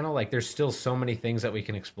Crew channel. Like, there's still so many things that we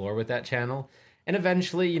can explore with that channel. And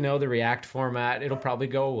eventually, you know, the React format, it'll probably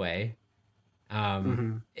go away.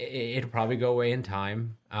 It'll probably go away in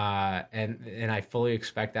time. And I fully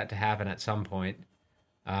expect that to happen at some point.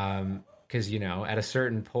 Because, you know, at a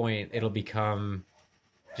certain point, it'll become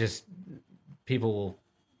just people will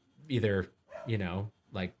either, you know,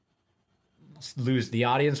 like the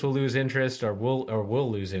audience will lose interest or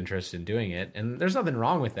we'll lose interest in doing it. And there's nothing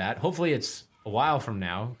wrong with that. Hopefully it's a while from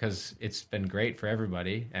now, because it's been great for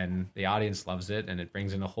everybody and the audience loves it, and it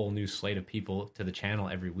brings in a whole new slate of people to the channel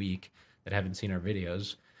every week that haven't seen our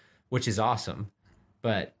videos, which is awesome.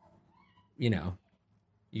 But, you know,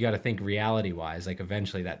 you got to think reality wise, like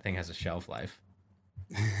eventually that thing has a shelf life.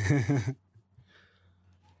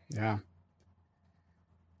 Yeah.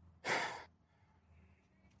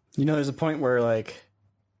 You know, there's a point where, like,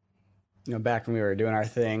 you know, back when we were doing our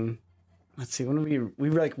thing, let's see, when we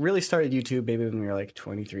like really started YouTube, maybe when we were like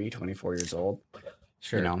 23, 24 years old.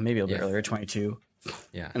 Sure. You know, maybe a little bit earlier, 22.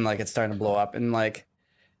 Yeah. And like it's starting to blow up. And like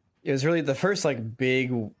it was really the first like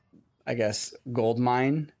big, I guess, gold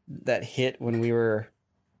mine that hit when we were,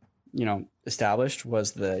 you know, established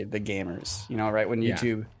was the gamers, you know, right when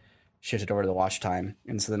YouTube shifted over to the watch time.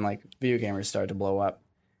 And so then like video gamers started to blow up.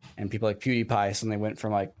 And people like PewDiePie suddenly went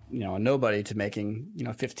from like, you know, a nobody to making, you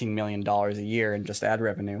know, $15 million a year in just ad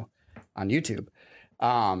revenue on YouTube.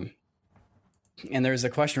 And there's a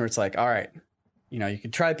question where it's like, all right, you know, you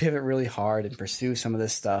could try to pivot really hard and pursue some of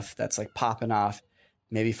this stuff that's like popping off,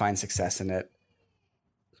 maybe find success in it.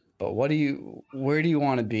 But where do you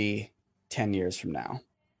want to be 10 years from now?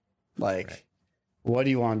 Like, what do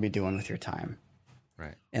you want to be doing with your time?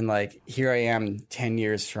 Right. And like, here I am 10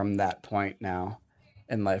 years from that point now.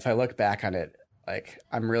 And like, if I look back on it, like,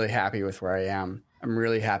 I'm really happy with where I am. I'm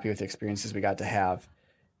really happy with the experiences we got to have.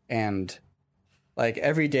 And like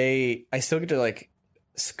every day I still get to like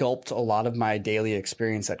sculpt a lot of my daily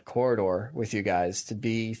experience at Corridor with you guys to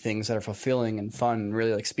be things that are fulfilling and fun and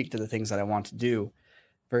really like speak to the things that I want to do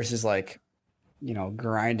versus like, you know,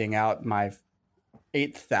 grinding out my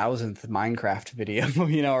 8,000th Minecraft video,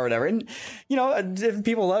 or whatever. And, if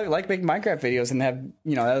people like making Minecraft videos and have,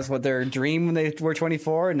 that was what their dream when they were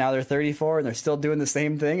 24 and now they're 34 and they're still doing the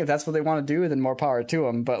same thing. If that's what they want to do, then more power to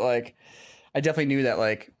them. But like, I definitely knew that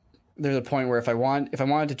like there's a point where if I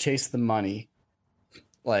wanted to chase the money,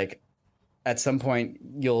 like at some point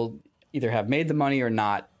you'll either have made the money or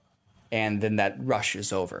not. And then that rush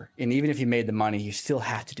is over. And even if you made the money, you're still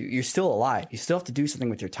alive. You still have to do something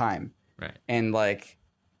with your time. Right. And like,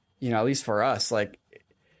 at least for us, like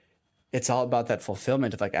it's all about that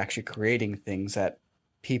fulfillment of like actually creating things that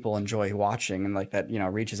people enjoy watching and like that,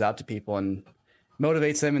 reaches out to people and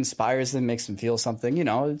motivates them, inspires them, makes them feel something,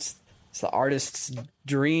 it's the artist's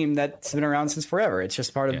dream that's been around since forever. It's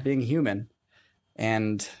just part of being human.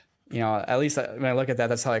 And, at least when I look at that,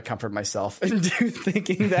 that's how I comfort myself into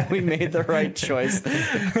thinking that we made the right choice.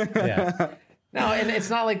 Yeah. No, and it's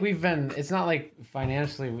not like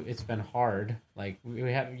financially it's been hard. Like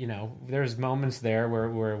we have, there's moments there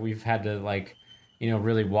where we've had to like,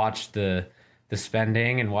 really watch the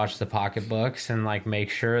spending and watch the pocketbooks and like make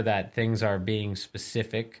sure that things are being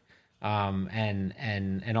specific,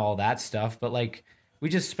 and all that stuff. But like we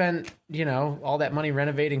just spent, all that money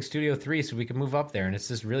renovating Studio 3 so we could move up there, and it's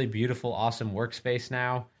this really beautiful, awesome workspace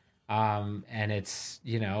now. And it's,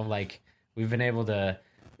 like we've been able to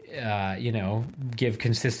give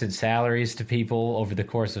consistent salaries to people over the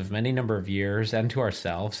course of many number of years and to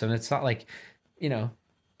ourselves. And it's not like,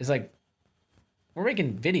 it's like we're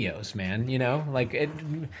making videos, man, like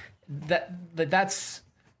that's,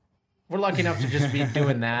 we're lucky enough to just be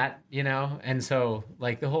doing that, And so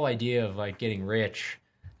like the whole idea of like getting rich,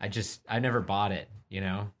 I never bought it,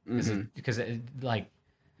 because like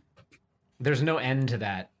there's no end to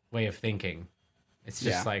that way of thinking. It's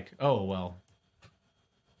just like, oh, well,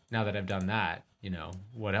 now that I've done that,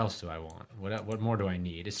 what else do I want? What more do I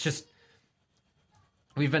need? It's just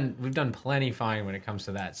we've done plenty fine when it comes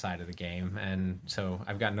to that side of the game, and so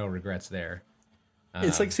I've got no regrets there.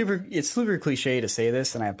 It's like super cliche to say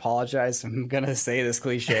this, and I apologize. I'm gonna say this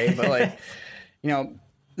cliche, but like,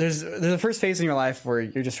 there's the first phase in your life where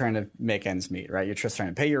you're just trying to make ends meet, right? You're just trying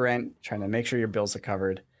to pay your rent, trying to make sure your bills are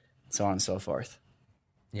covered, so on and so forth.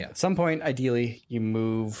 Yeah. At some point, ideally, you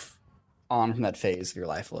move on from that phase of your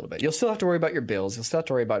life a little bit. You'll still have to worry about your bills. You'll still have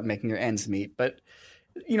to worry about making your ends meet. But,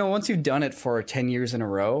 once you've done it for 10 years in a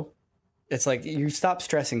row, it's like you stop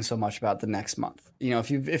stressing so much about the next month. If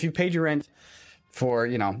you paid your rent for,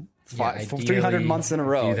 300 months in a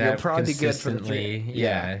row, you'll probably be good for the 3.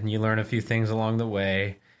 Yeah. And you learn a few things along the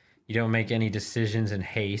way. You don't make any decisions in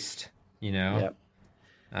haste, Yep.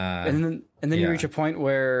 And then you reach a point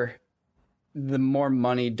where the more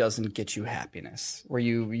money doesn't get you happiness, where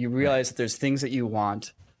you realize that there's things that you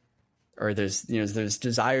want, or there's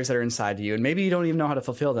desires that are inside of you, and maybe you don't even know how to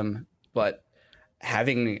fulfill them, but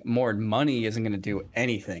having more money isn't going to do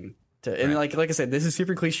anything and like I said, this is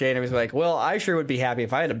super cliche, and everybody's like, well, I sure would be happy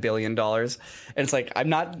if I had $1 billion. And it's like, I'm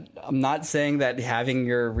not saying that having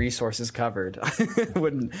your resources covered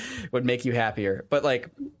would make you happier, but like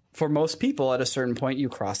for most people at a certain point you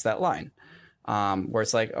cross that line. Where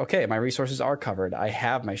it's like, okay, my resources are covered. I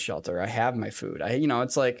have my shelter. I have my food.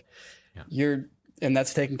 It's like and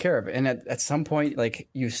that's taken care of. And at some point, like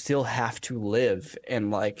you still have to live and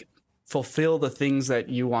like fulfill the things that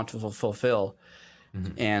you want to fulfill.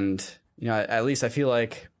 Mm-hmm. And, at least I feel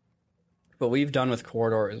like what we've done with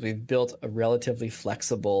Corridor is we've built a relatively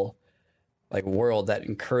flexible like world that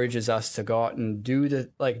encourages us to go out and do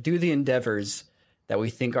the endeavors that we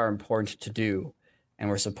think are important to do. And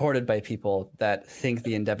we're supported by people that think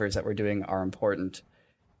the endeavors that we're doing are important.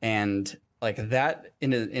 And like that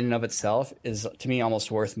in and of itself is to me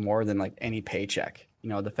almost worth more than like any paycheck.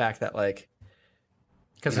 The fact that like,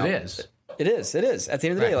 because it is. It is. At the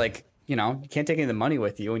end of the day, like, you can't take any of the money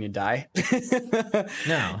with you when you die.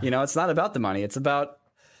 No. It's not about the money. It's about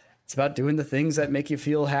doing the things that make you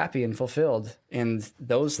feel happy and fulfilled. And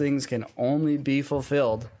those things can only be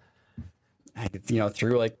fulfilled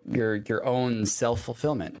through like your own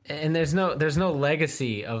self-fulfillment. And there's no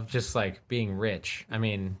legacy of just like being rich. I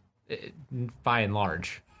mean, by and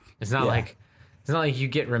large, it's not like you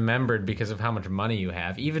get remembered because of how much money you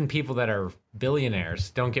have. Even people that are billionaires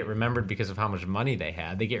don't get remembered because of how much money they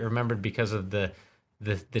had. They get remembered because of the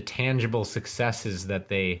tangible successes that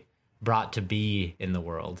they brought to be in the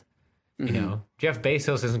world. Mm-hmm. Jeff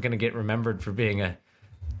Bezos isn't going to get remembered for being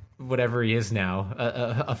whatever he is now,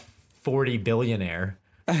 a 40 billionaire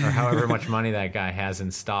or however much money that guy has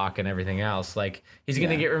in stock and everything else. Like he's going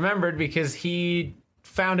to get remembered because he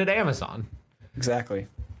founded Amazon. Exactly.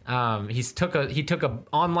 He took a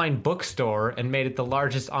online bookstore and made it the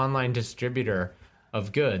largest online distributor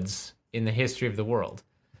of goods in the history of the world.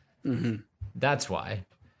 Mm-hmm. That's why.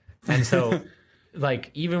 And so,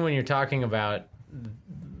 like, even when you're talking about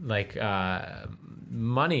like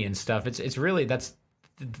money and stuff, it's really, that's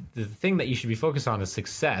the thing that you should be focused on is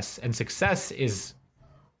success. And success is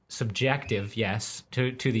subjective, yes,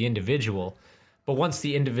 to the individual. But once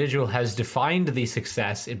the individual has defined the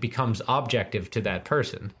success, it becomes objective to that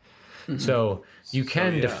person. Mm-hmm. So you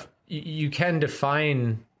can you can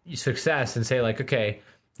define success and say, like, okay,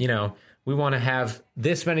 you know, we want to have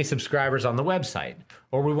this many subscribers on the website,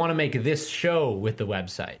 or we want to make this show with the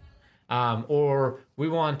website, or we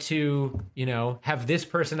want to, you know, have this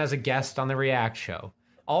person as a guest on the React show.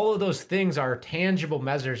 All of those things are tangible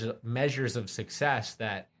measures of success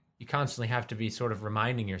that you constantly have to be sort of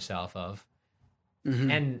reminding yourself of.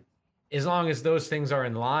 Mm-hmm. And as long as those things are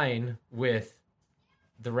in line with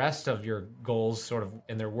the rest of your goals, sort of,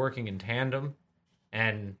 and they're working in tandem,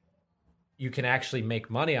 and you can actually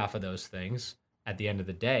make money off of those things at the end of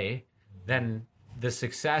the day, then the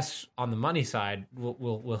success on the money side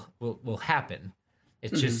will happen.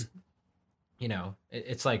 It's mm-hmm. just, you know,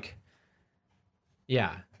 it's like,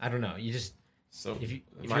 yeah, I don't know. You just, so if you're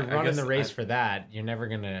running the race for that, you're never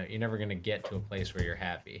gonna get to a place where you're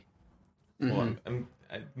happy. Well,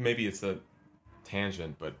 maybe it's a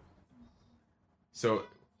tangent, but so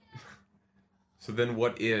then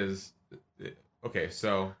what is, okay,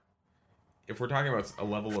 so if we're talking about a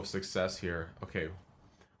level of success here, okay,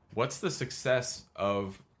 what's the success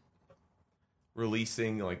of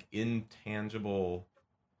releasing like intangible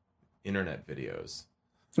internet videos?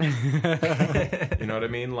 You know what I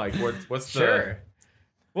mean? Like what's sure.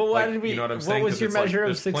 Well, why did we? You know what I'm saying? What was your measure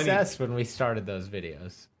of success when we started those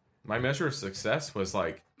videos? My measure of success was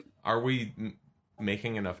like, are we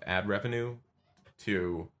making enough ad revenue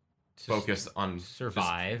to focus on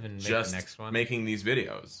survive and make just the next one? Making these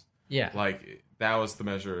videos? Yeah, like that was the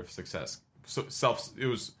measure of success. So it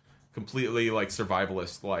was completely like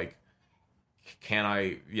survivalist. Like, can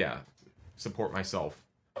I support myself?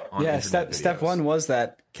 On step one was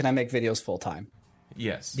that, can I make videos full time?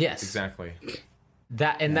 Yes, exactly.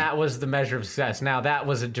 That was the measure of success. Now that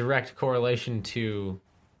was a direct correlation to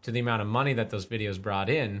the amount of money that those videos brought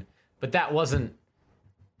in, but it wasn't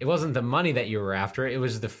the money that you were after. It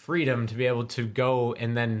was the freedom to be able to go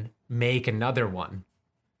and then make another one,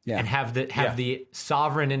 and have the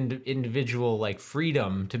sovereign individual like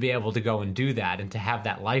freedom to be able to go and do that and to have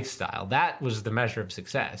that lifestyle. That was the measure of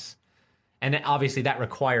success, and obviously that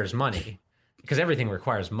requires money because everything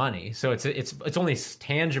requires money. So it's only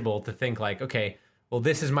tangible to think like, okay, well,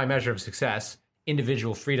 this is my measure of success: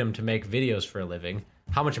 individual freedom to make videos for a living.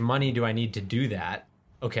 How much money do I need to do that?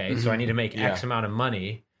 Okay, so I need to make X amount of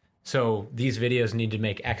money. So these videos need to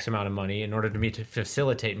make X amount of money in order to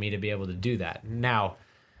facilitate me to be able to do that. Now,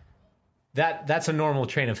 that's a normal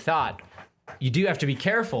train of thought. You do have to be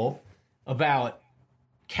careful about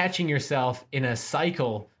catching yourself in a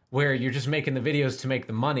cycle where you're just making the videos to make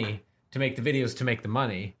the money, to make the videos to make the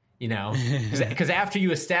money. You know, because after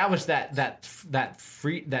you establish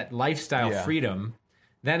that lifestyle freedom,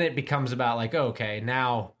 then it becomes about like, oh, okay,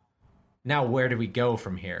 now where do we go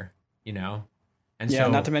from here? You know, and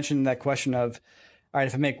so not to mention that question of, all right,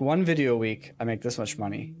 if I make one video a week, I make this much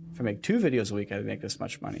money. If I make 2 videos a week, I make this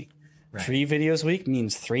much money. Right. 3 videos a week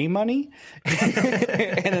means 3 money,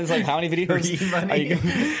 and it's like, how many videos are you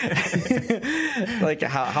gonna, like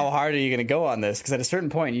how hard are you going to go on this? Because at a certain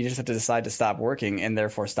point, you just have to decide to stop working and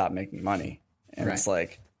therefore stop making money. And it's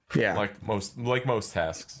like, like most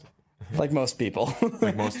tasks, like most people,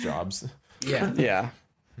 like most jobs. You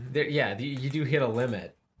do hit a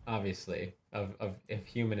limit, obviously, of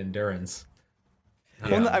human endurance.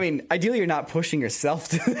 Well, I mean, ideally, you're not pushing yourself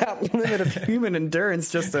to that limit of human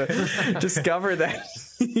endurance just to discover that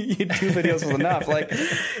you do videos well enough. Like,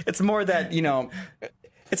 it's more that, you know,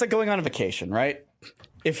 it's like going on a vacation, right?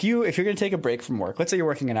 If you're going to take a break from work, let's say you're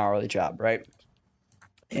working an hourly job, right?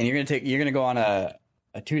 And you're going to go on a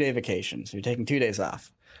 2-day vacation. So you're taking 2 days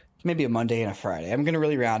off, maybe a Monday and a Friday. I'm going to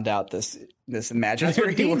really round out this imaginary That's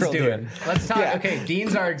what Dean's world doing. Here. Let's talk. Yeah. Okay,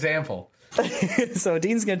 Dean's our example. So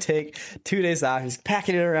Dean's going to take 2 days off. He's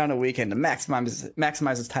packing it around a weekend to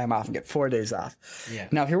maximize his time off and get 4 days off. Yeah.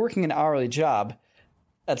 Now, if you're working an hourly job,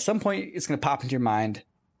 at some point it's going to pop into your mind,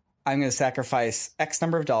 I'm going to sacrifice X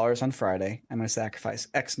number of dollars on Friday. I'm going to sacrifice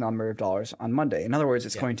X number of dollars on Monday. In other words,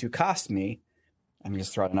 it's going to cost me, I'm going to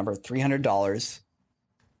throw out a number, $300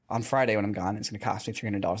 on Friday when I'm gone. It's going to cost me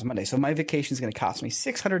 $300 on Monday. So my vacation is going to cost me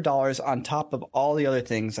 $600 on top of all the other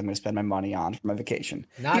things I'm going to spend my money on for my vacation.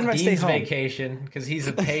 Not Dean's vacation, because he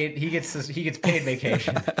gets paid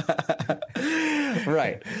vacation.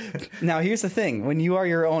 Right. Now, here's the thing. When you are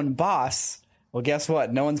your own boss, Well, guess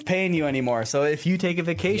what? No one's paying you anymore. So if you take a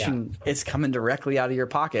vacation, it's coming directly out of your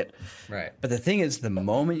pocket. Right. But the thing is, the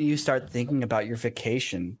moment you start thinking about your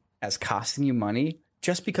vacation as costing you money,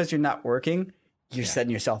 just because you're not working, you're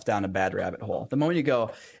setting yourself down a bad rabbit hole. The moment you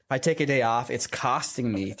go, if I take a day off, it's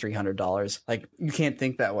costing me $300. Like, you can't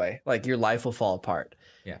think that way. Like, your life will fall apart.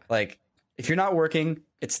 Yeah. Like, if you're not working,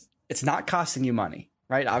 it's not costing you money,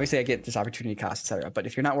 right? Obviously, I get this opportunity cost, et cetera. But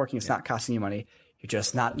if you're not working, it's not costing you money. You're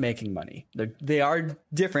just not making money. They are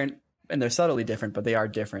different, and they're subtly different, but they are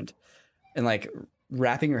different. And like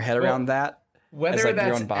wrapping your head around that, whether like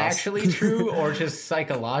that's actually true or just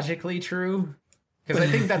psychologically true, because I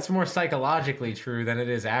think that's more psychologically true than it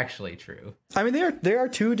is actually true. I mean, there are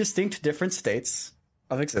two distinct different states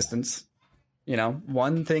of existence. You know,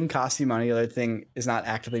 one thing costs you money, the other thing is not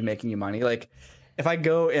actively making you money. Like, if I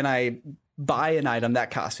go and I buy an item,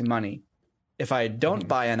 that costs me money. If I don't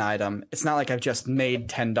buy an item, it's not like I've just made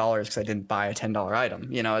 $10 because I didn't buy a $10 item.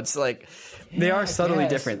 You know, it's like they are subtly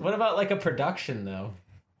different. What about like a production though?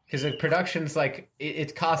 Because a production's like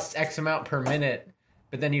it costs X amount per minute,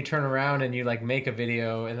 but then you turn around and you like make a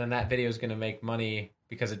video, and then that video is going to make money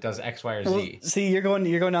because it does X, Y, or Z. Well, see, you're going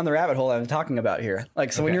down the rabbit hole I'm talking about here.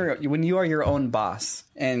 Like, so when you are your own boss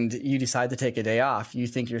and you decide to take a day off, you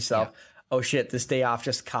think to yourself, oh shit, this day off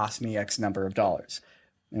just cost me X number of dollars.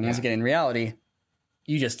 And once again, in reality,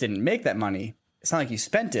 you just didn't make that money. It's not like you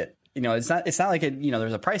spent it. You know, it's not like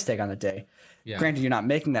there's a price tag on the day. Yeah. Granted, you're not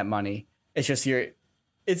making that money. It's just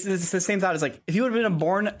it's the same thought as like if you would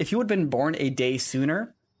have been born a day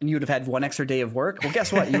sooner and you would have had one extra day of work, well,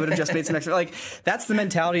 guess what? You would have just made some extra. Like, that's the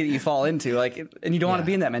mentality that you fall into. Like, and you don't want to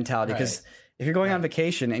be in that mentality because if you're going on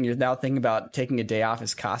vacation and you're now thinking about taking a day off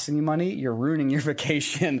is costing you money, you're ruining your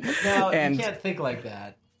vacation. No, and you can't think like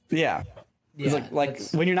that. Yeah. Yeah, like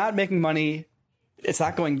when you're not making money, it's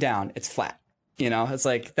not going down. It's flat. You know, it's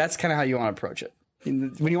like that's kind of how you want to approach it.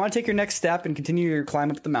 When you want to take your next step and continue your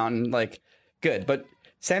climb up the mountain, like, good. But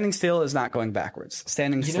standing still is not going backwards.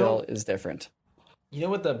 Standing still is different. You know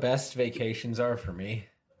what the best vacations are for me?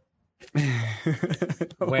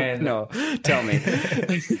 No, tell me.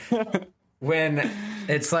 When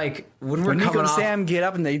it's like when Nico and Sam get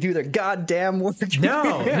up and they do their goddamn work.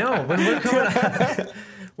 No.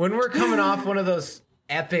 When we're coming off one of those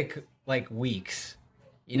epic like weeks,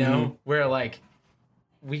 you know, where like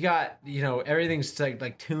we got, you know, everything's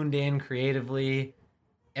like tuned in creatively,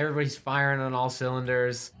 everybody's firing on all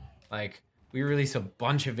cylinders. Like, we release a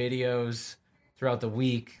bunch of videos throughout the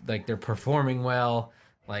week, like they're performing well,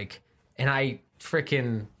 like, and I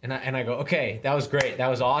go, okay, that was great, that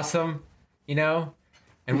was awesome, you know.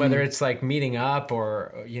 And whether it's like meeting up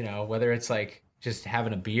or, you know, whether it's like just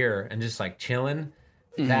having a beer and just like chilling.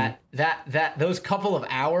 That those couple of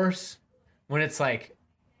hours when it's like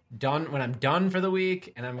done, when I'm done for the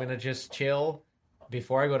week and I'm gonna just chill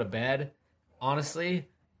before I go to bed, honestly,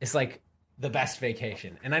 it's like the best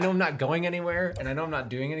vacation. And I know I'm not going anywhere and I know I'm not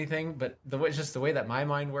doing anything, but it's just the way that my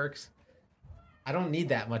mind works. I don't need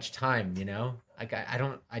that much time, you know. Like I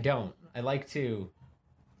don't. I like to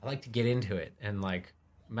get into it and like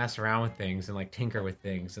mess around with things and like tinker with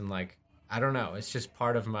things and like, I don't know. It's just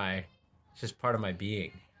part of my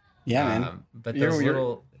being. Yeah, man. But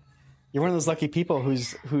you're one of those lucky people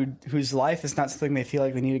whose life is not something they feel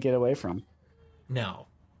like they need to get away from. No.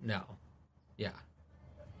 Yeah,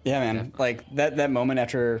 man. Definitely. Like that moment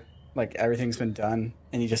after like everything's been done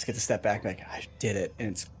and you just get to step back and like, I did it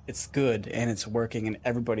and it's good and it's working and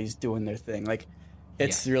everybody's doing their thing. Like,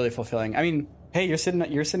 it's really fulfilling. I mean, hey, you're sitting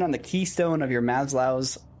on the keystone of your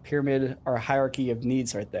Maslow's pyramid or hierarchy of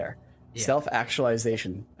needs right there. Yeah.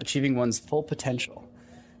 Self-actualization, achieving one's full potential.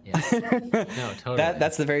 Yeah. No, totally.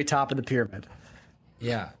 That's the very top of the pyramid.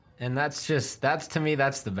 Yeah. And that's to me,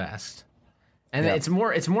 that's the best. And it's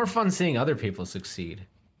more fun seeing other people succeed,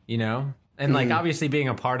 you know? And like obviously being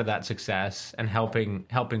a part of that success and helping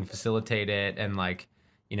facilitate it and like,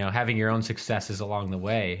 you know, having your own successes along the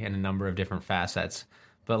way in a number of different facets.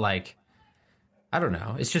 But like, I don't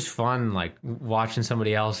know, it's just fun like watching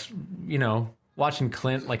somebody else, you know, watching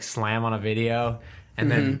Clint like slam on a video and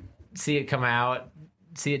then see it come out,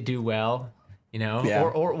 see it do well, you know,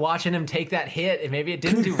 or watching him take that hit and maybe it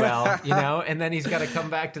didn't do well, you know, and then he's got to come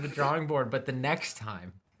back to the drawing board, but the next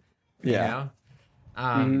time, you know,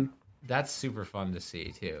 that's super fun to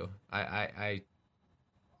see too. I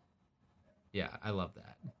love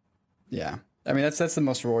that. Yeah. I mean, that's the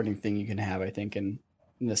most rewarding thing you can have, I think, in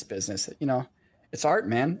this business. You know, it's art,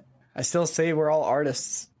 man. I still say we're all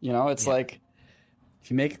artists, you know, it's like, if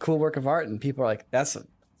you make a cool work of art and people are like, that's a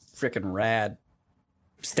freaking rad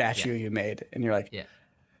statue you made. And you're like,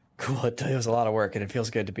 cool. It was a lot of work and it feels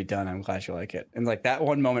good to be done. I'm glad you like it. And like that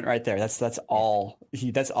one moment right there, that's all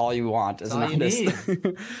you want as an artist.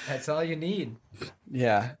 That's all you need.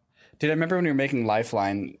 Yeah. Dude, I remember when we were making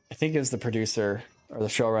Lifeline, I think it was the producer or the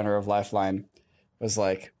showrunner of Lifeline was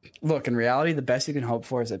like, look, in reality, the best you can hope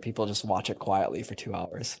for is that people just watch it quietly for 2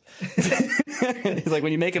 hours. He's like,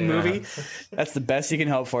 when you make a movie, that's the best you can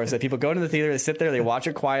hope for is that people go to the theater, they sit there, they watch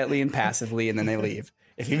it quietly and passively, and then they leave.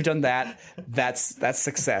 If you've done that, that's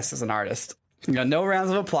success as an artist. You know, no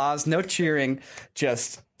rounds of applause, no cheering,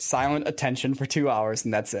 just silent attention for 2 hours,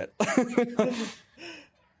 and that's it.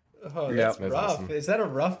 Oh, that's rough. Awesome. Is that a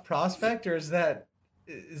rough prospect, or is that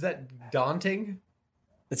daunting?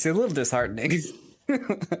 It's a little disheartening.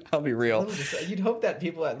 I'll be real. You'd hope that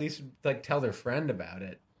people at least like tell their friend about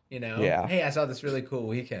it. You know, yeah. Hey, I saw this really cool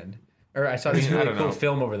weekend, or I saw this really cool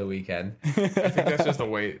film over the weekend. I think that's just a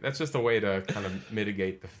way. That's just a way to kind of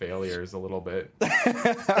mitigate the failures a little bit.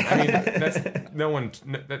 I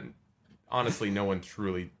mean, honestly, no one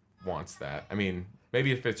truly wants that. I mean,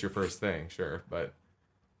 maybe if it's your first thing, sure, but.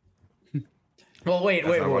 Well, wait.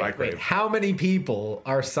 How many people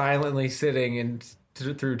are silently sitting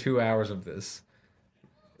through 2 hours of this?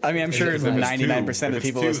 I mean, I'm sure 99% of the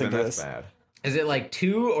people listening to this. Bad. Is it like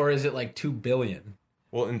 2 or is it like 2 billion?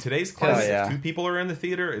 Well, in today's class, if 2 people are in the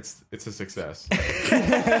theater, it's a success. Oh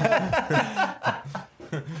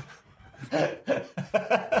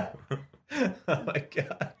my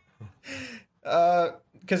god.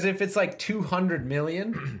 Because if it's like 200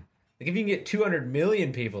 million, like if you can get 200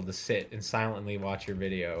 million people to sit and silently watch your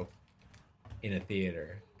video in a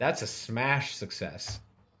theater, that's a smash success.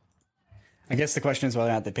 I guess the question is whether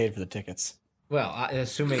or not they paid for the tickets. Well,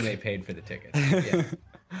 assuming they paid for the tickets. Yeah.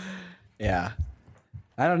 Yeah.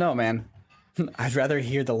 I don't know, man. I'd rather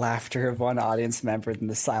hear the laughter of one audience member than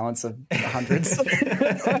the silence of hundreds.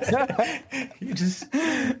 You just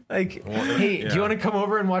like, hey, do you want to come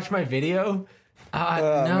over and watch my video?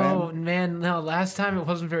 No, man, no. Last time it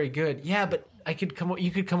wasn't very good. Yeah, but I could come.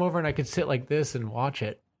 You could come over and I could sit like this and watch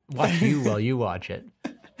it. Watch you while you watch it.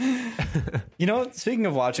 You know, speaking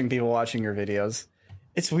of watching people watching your videos,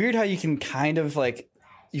 it's weird how you can kind of like,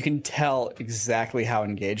 you can tell exactly how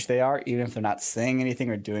engaged they are, even if they're not saying anything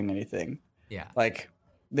or doing anything. Yeah. Like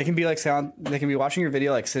they can be like they can be watching your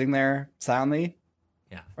video, like sitting there silently.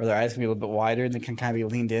 Yeah. Or their eyes can be a little bit wider and they can kind of be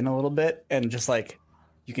leaned in a little bit. And just like,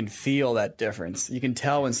 you can feel that difference. You can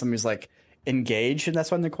tell when somebody's like engaged and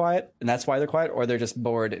that's when they're quiet and that's why they're quiet, or they're just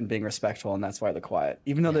bored and being respectful and that's why they're quiet.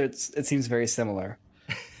 Even though it seems very similar.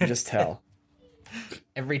 You just tell.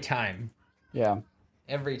 Every time. Yeah.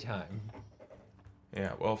 Every time.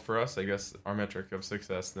 Yeah, well, for us, I guess our metric of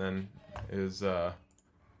success then is how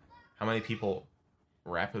many people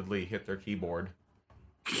rapidly hit their keyboard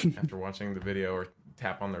after watching the video or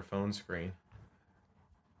tap on their phone screen.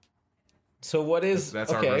 So what is...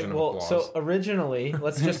 That's our version of applause. So originally,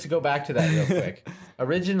 let's just go back to that real quick.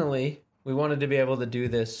 Originally, we wanted to be able to do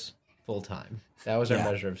this full time. That was our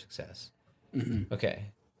measure of success. Mm-hmm. Okay.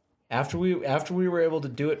 After we were able to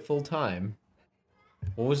do it full time,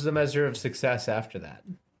 what was the measure of success after that?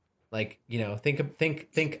 Like, you know, think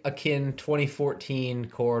akin 2014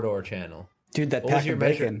 Corridor channel. Dude, that pack of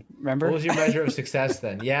bacon, remember? What was your measure of success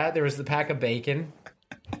then? Yeah, there was the pack of bacon.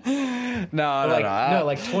 No,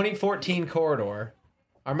 like 2014 Corridor.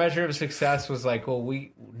 Our measure of success was like, well,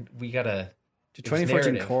 we gotta...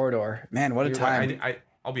 2014 Corridor. Man, what a time.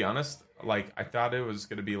 I'll be honest, like, I thought it was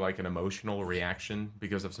going to be like an emotional reaction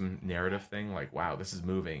because of some narrative thing, like, wow, this is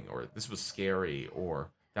moving, or this was scary,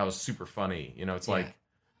 or that was super funny. You know, it's like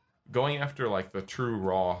going after like the true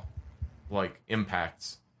raw like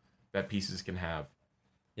impacts that pieces can have.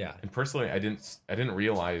 Yeah. And personally, I didn't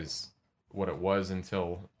realize what it was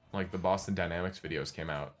until like the Boston Dynamics videos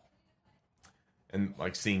came out. And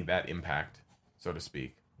like seeing that impact, so to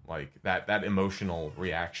speak, like that emotional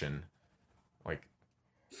reaction, like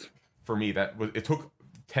for me, it took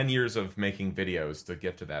 10 years of making videos to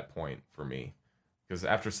get to that point for me. Because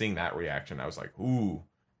after seeing that reaction, I was like, ooh,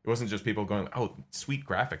 it wasn't just people going, oh, sweet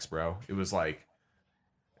graphics, bro. It was like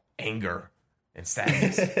anger and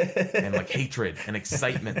sadness and like hatred and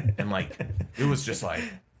excitement. And like, it was just like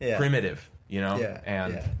primitive, you know? Yeah.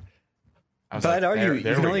 And I was but like, I'd argue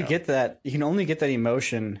there you can we only go. get that. You can only get that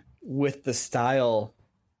emotion with the style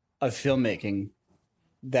of filmmaking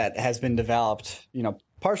that has been developed, you know,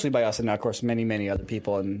 partially by us and, of course, many, many other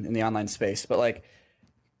people in the online space. But like,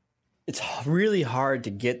 it's really hard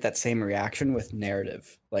to get that same reaction with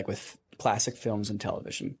narrative, like with classic films and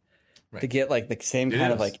television, to get like the same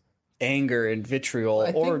kind of like anger and vitriol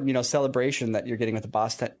you know, celebration that you're getting with the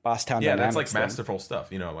Bosstown Yeah, Dynamics that's like thing. masterful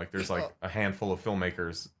stuff. You know, like there's like a handful of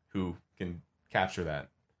filmmakers who can capture that.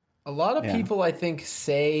 A lot of people, I think,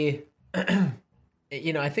 say, I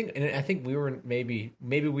think we were maybe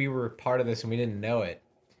we were part of this and we didn't know it,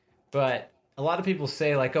 but a lot of people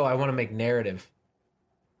say like, oh, I want to make narrative,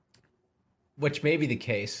 which may be the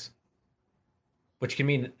case, which can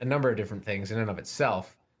mean a number of different things in and of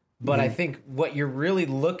itself. But I think what you're really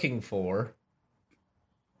looking for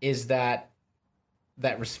is that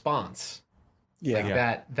response, like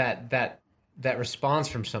that response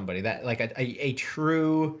from somebody, that like a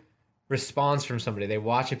true response from somebody. They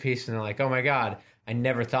watch a piece and they're like, oh my God, I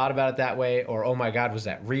never thought about it that way. Or, oh my God, was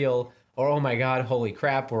that real? Or, oh my God, holy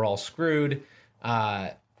crap, we're all screwed.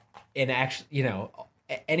 And actually,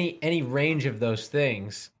 any range of those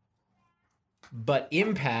things, but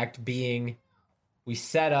impact being we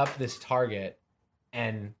set up this target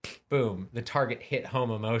and boom, the target hit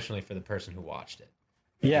home emotionally for the person who watched it.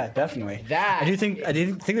 Yeah, definitely. I do think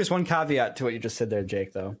there's one caveat to what you just said there,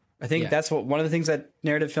 Jake, though. I think that's one of the things that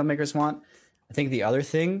narrative filmmakers want. I think the other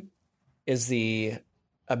thing is the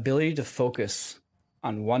ability to focus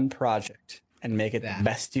on one project and make it the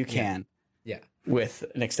best you can with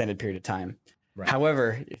an extended period of time. Right.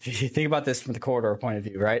 However, if you think about this from the corridor point of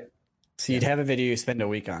view, right? So you'd have a video you spend a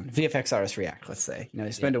week on. VFX Artist React, let's say.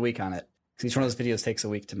 You spend a week on it. Because each one of those videos takes a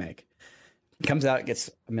week to make. It comes out, it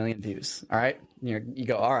gets 1 million views. All right? You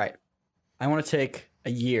go, all right, I want to take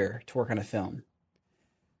a year to work on a film.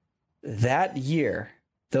 That year,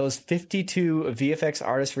 those 52 VFX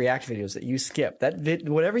Artist React videos that you skip,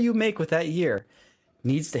 whatever you make with that year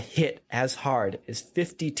needs to hit as hard as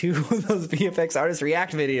 52 of those VFX Artist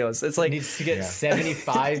React videos. It's like it needs to get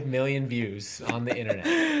 75 million views on the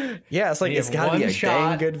internet. Yeah, it's like it's got to be a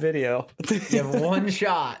dang good video. You have one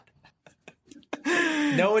shot.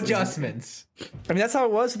 No adjustments. I mean, that's how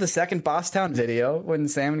it was with the second Bosstown video when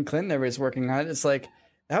Sam and Clinton was working on it. It's like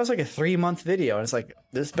that was like a 3-month video, and it's like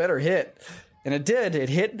this better hit, and it did. It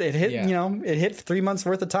hit. It hit 3 months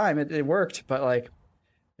worth of time. It worked, but like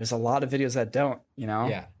there's a lot of videos that don't.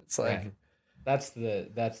 Yeah, it's like that's the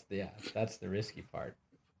risky part.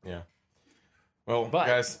 Yeah. Well,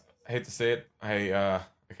 guys, I hate to say it, I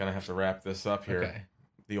kind of have to wrap this up here. Okay.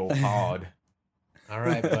 The old pod. All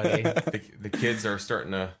right, buddy. The kids are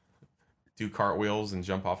starting to do cartwheels and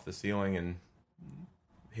jump off the ceiling and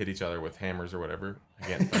hit each other with hammers or whatever.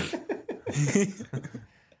 Again.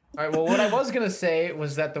 All right. Well, what I was going to say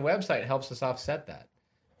was that the website helps us offset that.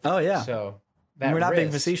 Oh, yeah. So we're not being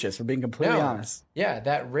facetious. We're being completely honest. Yeah,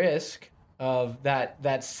 that risk of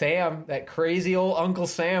that crazy old Uncle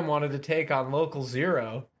Sam wanted to take on Local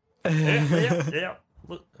Zero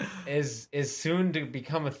is soon to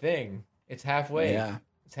become a thing. It's halfway. Yeah.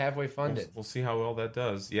 It's halfway funded. We'll see how well that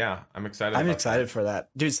does. Yeah, I'm excited. I'm excited for that.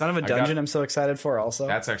 Dude, Son of a Dungeon, I'm so excited for also.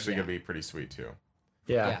 That's actually going to be pretty sweet too.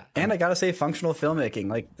 Yeah. And I got to say functional filmmaking.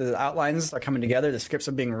 Like the outlines are coming together. The scripts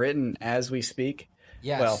are being written as we speak.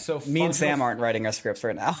 Yeah. Well, so me and Sam aren't writing our scripts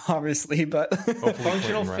right now, obviously, but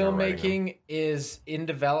functional filmmaking is in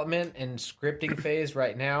development and scripting phase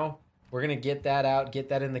right now. We're going to get that out, get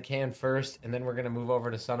that in the can first, and then we're going to move over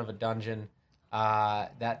to Son of a Dungeon.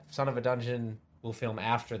 That Son of a Dungeon will film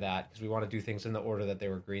after that because we want to do things in the order that they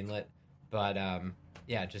were greenlit. But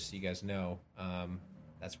just so you guys know,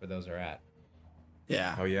 that's where those are at.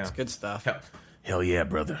 Yeah. Oh yeah, it's good stuff. Hell yeah,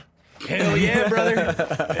 brother. Hell yeah, brother.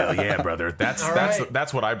 Hell yeah, brother.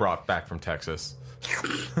 That's what I brought back from Texas.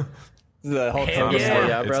 The whole hell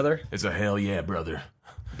yeah, brother. It's a hell yeah, brother.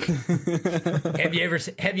 Have you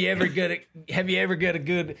ever got a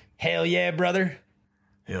good hell yeah, brother?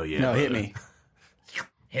 Hell yeah. No, brother. hit me.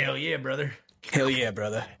 Hell yeah, brother. Hell yeah,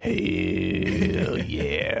 brother. Hell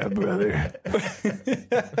yeah, brother.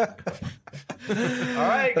 All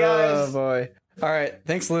right, guys. Oh boy. All right.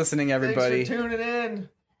 Thanks for listening, everybody. Thanks for tuning in.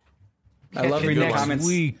 I love reading the comments.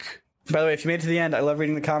 Week. By the way, if you made it to the end, I love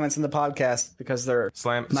reading the comments in the podcast because they're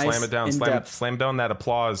slam nice, it down. in-depth. Slam down that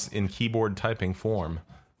applause in keyboard typing form.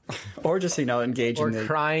 Or just, engage Or in the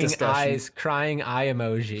crying discussion. eyes, crying eye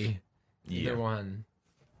emoji. Yeah. Either one.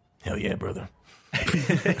 Hell yeah, brother.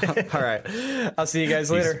 All right. I'll see you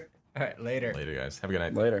guys later. All right, later. Later, guys. Have a good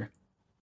night. Later.